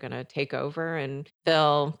plants are going to take over and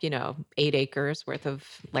fill, 8 acres worth of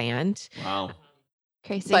land. Wow.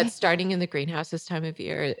 Crazy. But starting in the greenhouse this time of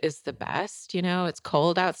year is the best. It's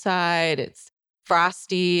cold outside. It's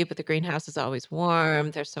frosty, but the greenhouse is always warm.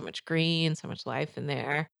 There's so much green, so much life in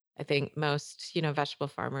there. I think most, vegetable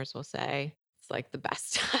farmers will say it's like the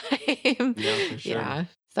best time. Yeah, for sure. Yeah.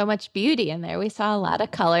 So much beauty in there. We saw a lot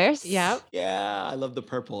of colors. Yep. Yeah, I love the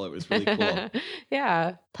purple. It was really cool.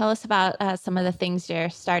 Yeah. Tell us about some of the things you're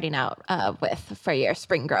starting out with for your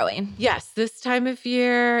spring growing. Yes, this time of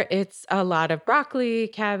year, it's a lot of broccoli,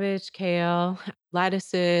 cabbage, kale,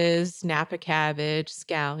 lettuces, Napa cabbage,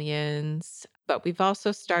 scallions. But we've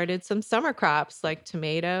also started some summer crops like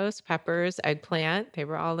tomatoes, peppers, eggplant. They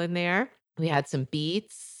were all in there. We had some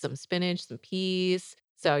beets, some spinach, some peas.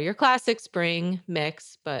 So your classic spring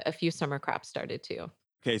mix, but a few summer crops started too.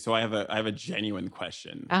 Okay, so I have a genuine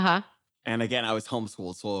question. Uh-huh. And again, I was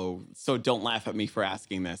homeschooled, so don't laugh at me for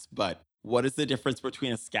asking this, but what is the difference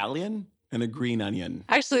between a scallion and a green onion?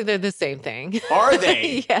 Actually, they're the same thing. Are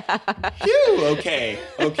they? Yeah. Phew, okay,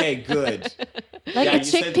 good. Like Yeah, a you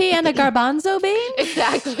said- chickpea and a garbanzo bean?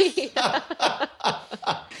 Exactly.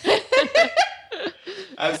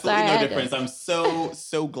 Absolutely Sorry, no I difference. I'm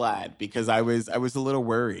so glad, because I was a little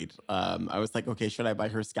worried. I was like, okay, should I buy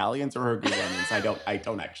her scallions or her green onions? I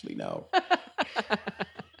don't actually know.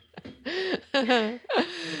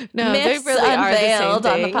 No, they Myths really are unveiled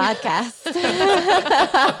the same on the thing.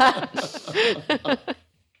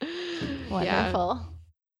 podcast. Wonderful.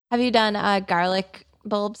 Have you done garlic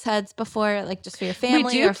bulbs heads before, like just for your family?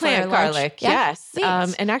 We do or plant for large- garlic, Yeah? yes.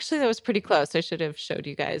 Neat. And actually, that was pretty close. I should have showed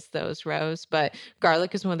you guys those rows, but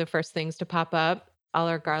garlic is one of the first things to pop up. All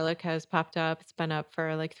our garlic has popped up. It's been up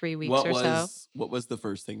for like 3 weeks or so. What was the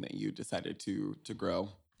first thing that you decided to grow?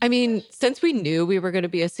 I mean, since we knew we were going to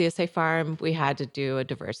be a CSA farm, we had to do a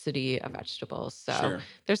diversity of vegetables. So Sure.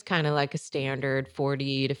 there's kind of like a standard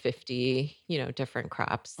 40 to 50, different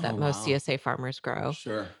crops that most wow. CSA farmers grow.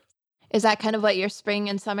 Sure. Is that kind of what your spring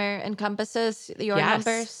and summer encompasses, your Yes.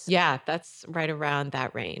 numbers? Yeah, that's right around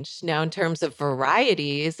that range. Now, in terms of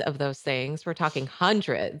varieties of those things, we're talking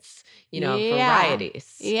hundreds, Yeah.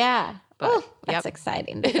 varieties. Yeah. But, Oh, that's yep.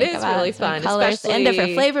 exciting to It think is about. really Some fun, colors and different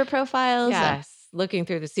especially- flavor profiles. Yes. Looking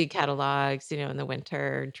through the seed catalogs, in the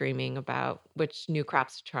winter, dreaming about which new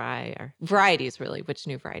crops to try or varieties, really, which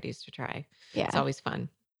new varieties to try. Yeah. It's always fun.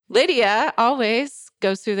 Lydia always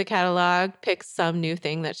goes through the catalog, picks some new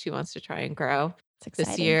thing that she wants to try and grow. It's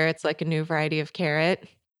exciting. This year, it's like a new variety of carrot.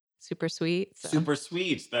 Super sweet. So. Super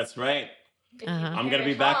sweet. That's right. Uh-huh. I'm going to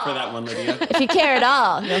be back for that one, Lydia. If you care at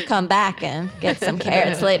all, you'll come back and get some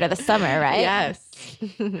carrots later this summer, right? Yes.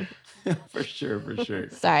 For sure.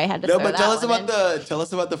 Sorry, I had to No, throw but that tell us one about in. tell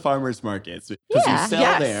us about the farmers markets because Yeah. you sell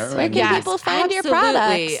Yes. there. Where and- can Yes, people find your absolutely.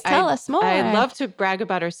 products? Tell us more. I love to brag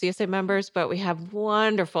about our CSA members, but we have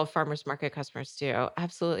wonderful farmers market customers too.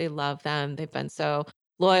 Absolutely love them. They've been so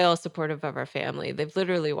loyal, supportive of our family. They've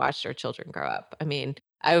literally watched our children grow up. I mean,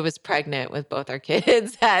 I was pregnant with both our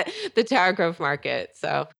kids at the Tower Grove market.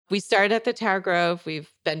 So we started at the Tower Grove.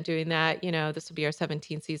 We've been doing that, this will be our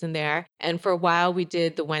 17th season there. And for a while, we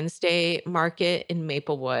did the Wednesday market in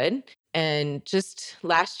Maplewood. And just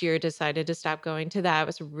last year decided to stop going to that. It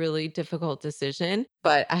was a really difficult decision,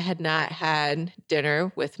 but I had not had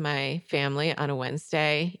dinner with my family on a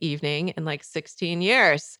Wednesday evening in like 16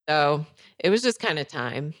 years. So it was just kind of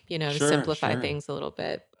time, to Sure, simplify sure. things a little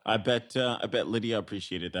bit. I bet Lydia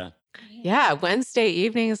appreciated that. Yeah, Wednesday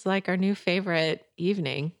evening is like our new favorite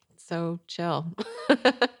evening. So chill.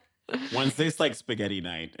 Wednesday's like spaghetti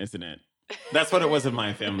night, isn't it? That's what it was in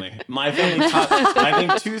my family. My family, I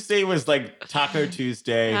think Tuesday was like Taco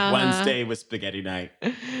Tuesday. Uh-huh. Wednesday was spaghetti night.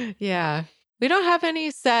 Yeah. We don't have any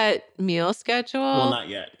set meal schedule. Well, not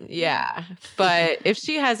yet. Yeah. But if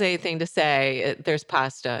she has anything to say, there's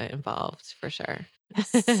pasta involved for sure.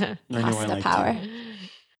 I know I Pasta like power. to.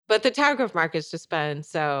 But the Tower Grove Market's just been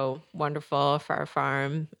so wonderful for our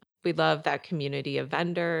farm. We love that community of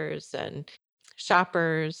vendors and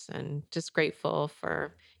shoppers and just grateful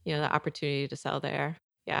for, the opportunity to sell there.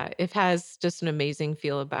 Yeah, it has just an amazing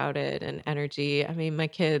feel about it and energy. I mean, my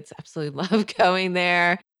kids absolutely love going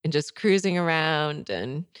there and just cruising around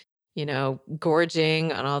and,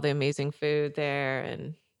 gorging on all the amazing food there.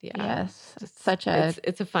 And yeah, Yes. It's such a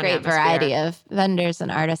it's a fun great atmosphere. variety of vendors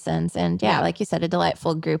and artisans. And yeah, Yeah. like you said, a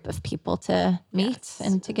delightful group of people to meet Yes.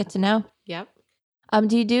 and to get to know. Yep.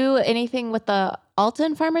 Do you do anything with the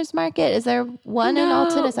Alton Farmers Market? Is there one in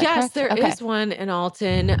Alton? Is that yes, correct? there Okay. is one in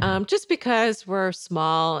Alton. Just because we're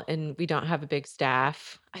small and we don't have a big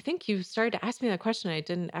staff. I think you started to ask me that question. I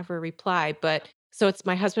didn't ever reply. But so it's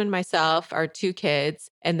my husband, myself, our 2 kids,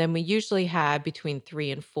 and then we usually have between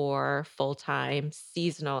 3 and 4 full-time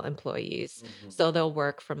seasonal employees. So they'll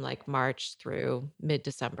work from like March through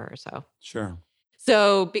mid-December or so. Sure.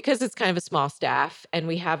 So because it's kind of a small staff and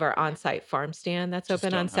we have our on-site farm stand that's Just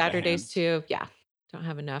open don't on have the Saturdays hands. too. Yeah. Don't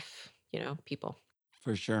have enough, people.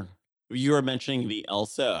 For sure. You were mentioning the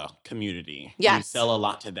Elsa community. You Yes. sell a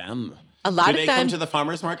lot to them. A lot Do of they them, come to the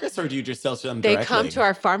farmers markets or do you just sell to them they directly? come to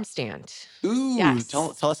our farm stand. Ooh, Yes.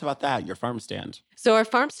 tell us about that, your farm stand. So our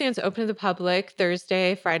farm stand's open to the public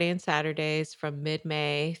Thursday, Friday, and Saturdays from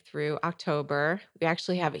mid-May through October. We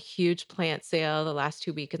actually have a huge plant sale the last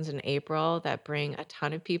 2 weekends in April that bring a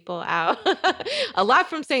ton of people out. A lot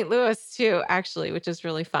from St. Louis too, actually, which is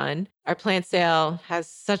really fun. Our plant sale has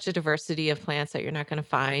such a diversity of plants that you're not going to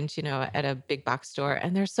find, at a big box store.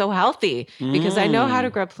 And they're so healthy because I know how to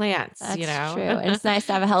grow plants, That's true. And it's nice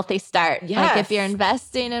to have a healthy start. Like if you're Yes.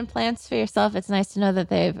 investing in plants for yourself, it's nice to know that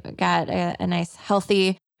they've got a nice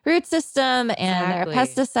healthy root system and Exactly. they're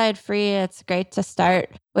pesticide free. It's great to start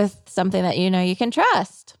with something that you can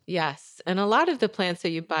trust. Yes. And a lot of the plants that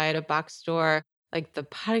you buy at a box store, like the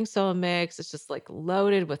potting soil mix, it's just like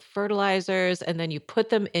loaded with fertilizers. And then you put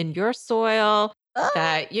them in your soil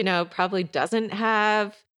that, probably doesn't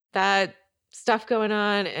have that stuff going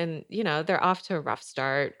on. And, they're off to a rough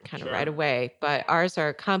start kind of Sure. right away. But ours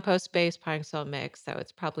are compost based potting soil mix. So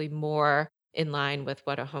it's probably more in line with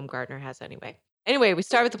what a home gardener has anyway. Anyway, we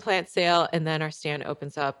start with the plant sale and then our stand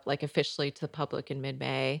opens up like officially to the public in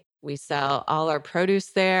mid-May. We sell all our produce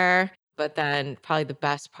there. But then probably the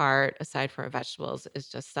best part, aside from our vegetables, is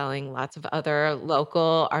just selling lots of other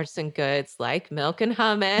local artisan goods like Mylk and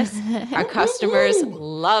Hummus. Our customers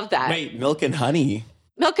love that. Wait, milk and honey.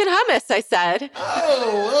 Mylk and Hummus, I said.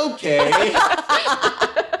 Oh, okay.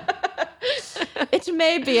 It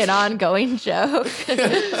may be an ongoing joke. Their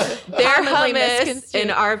hummus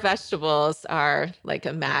and our vegetables are like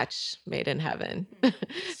a match made in heaven.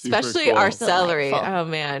 Especially cool. our celery. Delightful. Oh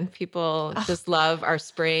man, people just love our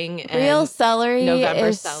spring and Real celery November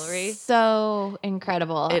is celery. so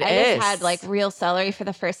incredible. It I is. just had like real celery for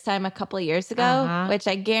the first time a couple of years ago, which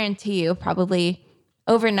I guarantee you probably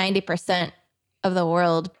over 90% of the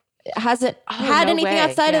world hasn't had no anything way.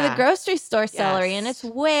 outside of the Yeah. grocery store celery, and Yes.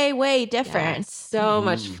 it's way, way different. Yes, so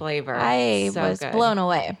much flavor. I So was good. blown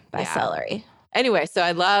away by Yeah. celery. Anyway, so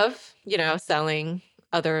I love, selling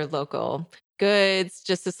other local goods.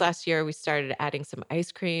 Just this last year, we started adding some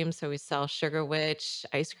ice cream. So we sell Sugar Witch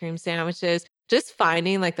ice cream sandwiches, just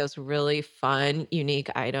finding like those really fun,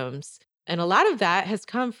 unique items. And a lot of that has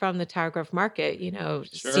come from the Tower Grove Market,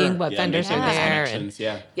 seeing what vendors are making those there. And, connections,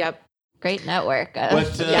 yeah. yep. Great network of What,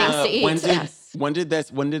 things to eat.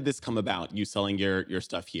 when did this come about? You selling your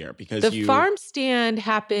stuff here because The farm stand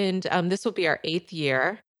happened. This will be our 8th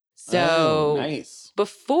year. So nice.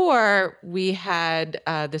 before we had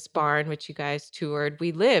this barn, which you guys toured,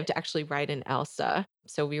 we lived actually right in Elsa.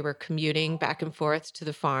 So we were commuting back and forth to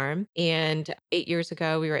the farm. And 8 years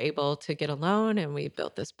ago, we were able to get a loan and we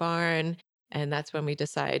built this barn. And that's when we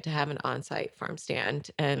decided to have an on-site farm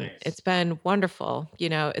stand. And Nice. It's been wonderful.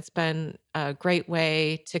 It's been a great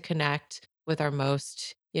way to connect with our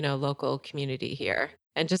most, local community here.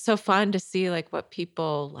 And just so fun to see like what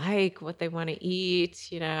people like, what they want to eat,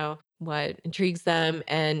 what intrigues them.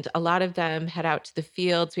 And a lot of them head out to the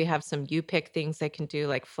fields. We have some you-pick things they can do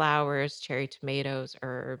like flowers, cherry tomatoes,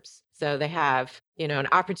 herbs. So they have, an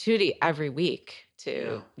opportunity every week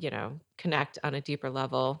to, connect on a deeper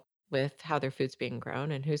level with how their food's being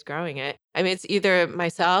grown and who's growing it. I mean, it's either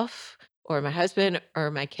myself or my husband or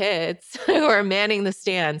my kids who are manning the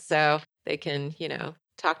stand so they can,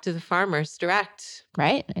 talk to the farmers direct.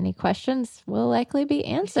 Right. Any questions will likely be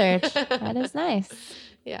answered. That is nice.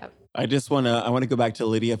 Yeah. I want to go back to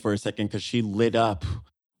Lydia for a second because she lit up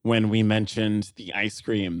when we mentioned the ice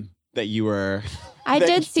cream that you were. I that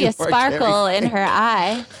did see you a were sparkle in carrying. her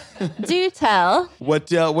eye. Do tell. What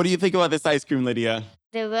do you think about this ice cream, Lydia?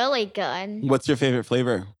 They're really good. What's your favorite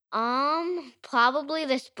flavor? Probably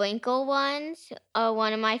the sprinkle ones are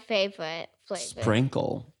one of my favorite flavors.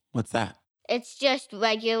 Sprinkle. What's that? It's just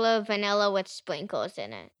regular vanilla with sprinkles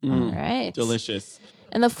in it. All right. Delicious.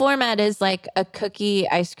 And the format is like a cookie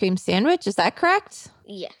ice cream sandwich. Is that correct?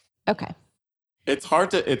 Yes. Okay. It's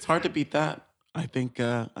hard to beat that. I think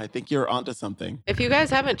you're onto something. If you guys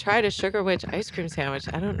haven't tried a Sugar Witch ice cream sandwich,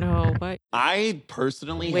 I don't know what. I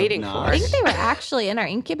personally Waiting have for not. I think they were actually in our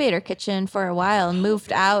incubator kitchen for a while and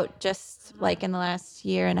moved out just like in the last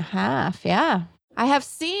year and a half. Yeah. I have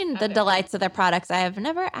seen the delights of their products. I have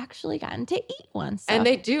never actually gotten to eat one. So. And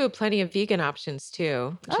they do plenty of vegan options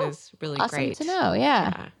too, which is really awesome great. to know. Yeah.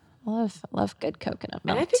 Yeah. I love good coconut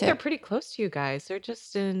milk And I think too. they're pretty close to you guys. They're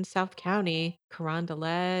just in South County,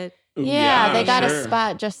 Carondelet. Yeah, they got sure. a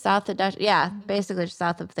spot just south of Dutch. Yeah, basically just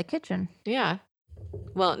south of the kitchen. Yeah.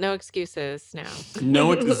 Well, no excuses now.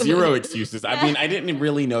 Zero excuses. I mean, I didn't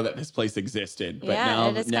really know that this place existed, but Yeah,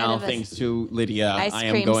 it is kind now of a thanks to Lydia, Ice I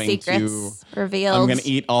am cream going secrets to revealed. I'm going to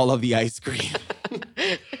eat all of the ice cream.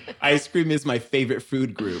 Ice cream is my favorite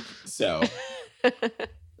food group, so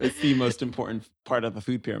it's the most important part of the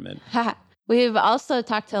food pyramid. We've also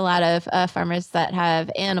talked to a lot of farmers that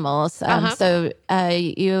have animals. So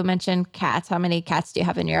you mentioned cats. How many cats do you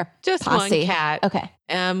have in your Just posse? one cat. Okay.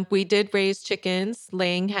 We did raise chickens,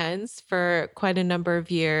 laying hens for quite a number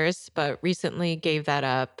of years, but recently gave that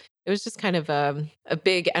up. It was just kind of a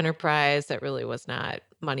big enterprise that really was not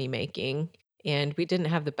money making. And we didn't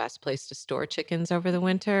have the best place to store chickens over the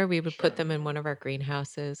winter. We would put them in one of our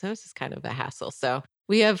greenhouses. It was just kind of a hassle. So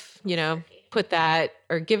we have, put that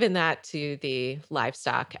or given that to the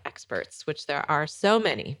livestock experts, which there are so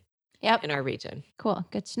many in our region. Cool.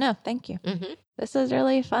 Good to know. Thank you. Mm-hmm. This is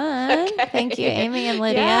really fun. Okay. Thank you, Amy and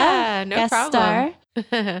Lydia. Yeah, no Guest problem.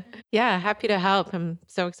 star. Yeah, happy to help. I'm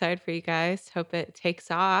so excited for you guys. Hope it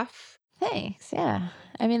takes off. Thanks. Yeah.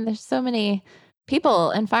 I mean, there's so many people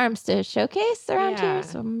and farms to showcase around Yeah. here.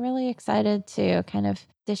 So I'm really excited to kind of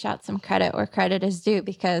dish out some credit where credit is due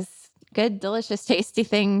because good, delicious, tasty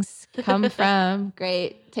things come from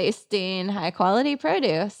great tasting, high quality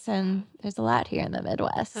produce. And there's a lot here in the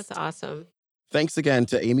Midwest. That's awesome. Thanks again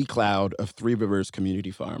to Amy Cloud of Three Rivers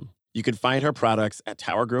Community Farm. You can find her products at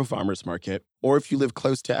Tower Grove Farmers Market, or if you live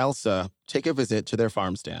close to Elsa, take a visit to their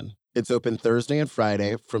farm stand. It's open Thursday and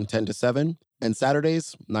Friday from 10 to 7, and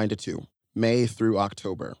Saturdays 9 to 2, May through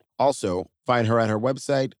October. Also, find her at her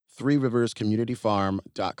website,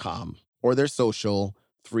 threeriverscommunityfarm.com, or their social,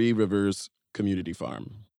 Three Rivers Community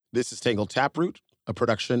Farm. This is Tangled Taproot, a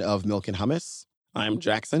production of Mylk and Hummus. I'm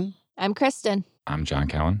Jackson. I'm Christin. I'm John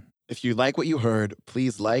Cowan. If you like what you heard,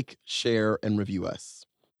 please like, share, and review us.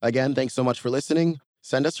 Again, thanks so much for listening.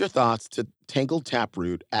 Send us your thoughts to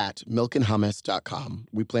tangledtaproot@mylkandhummus.com.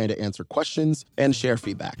 We plan to answer questions and share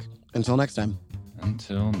feedback. Until next time.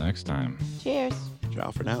 Until next time. Cheers. Ciao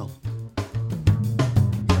for now.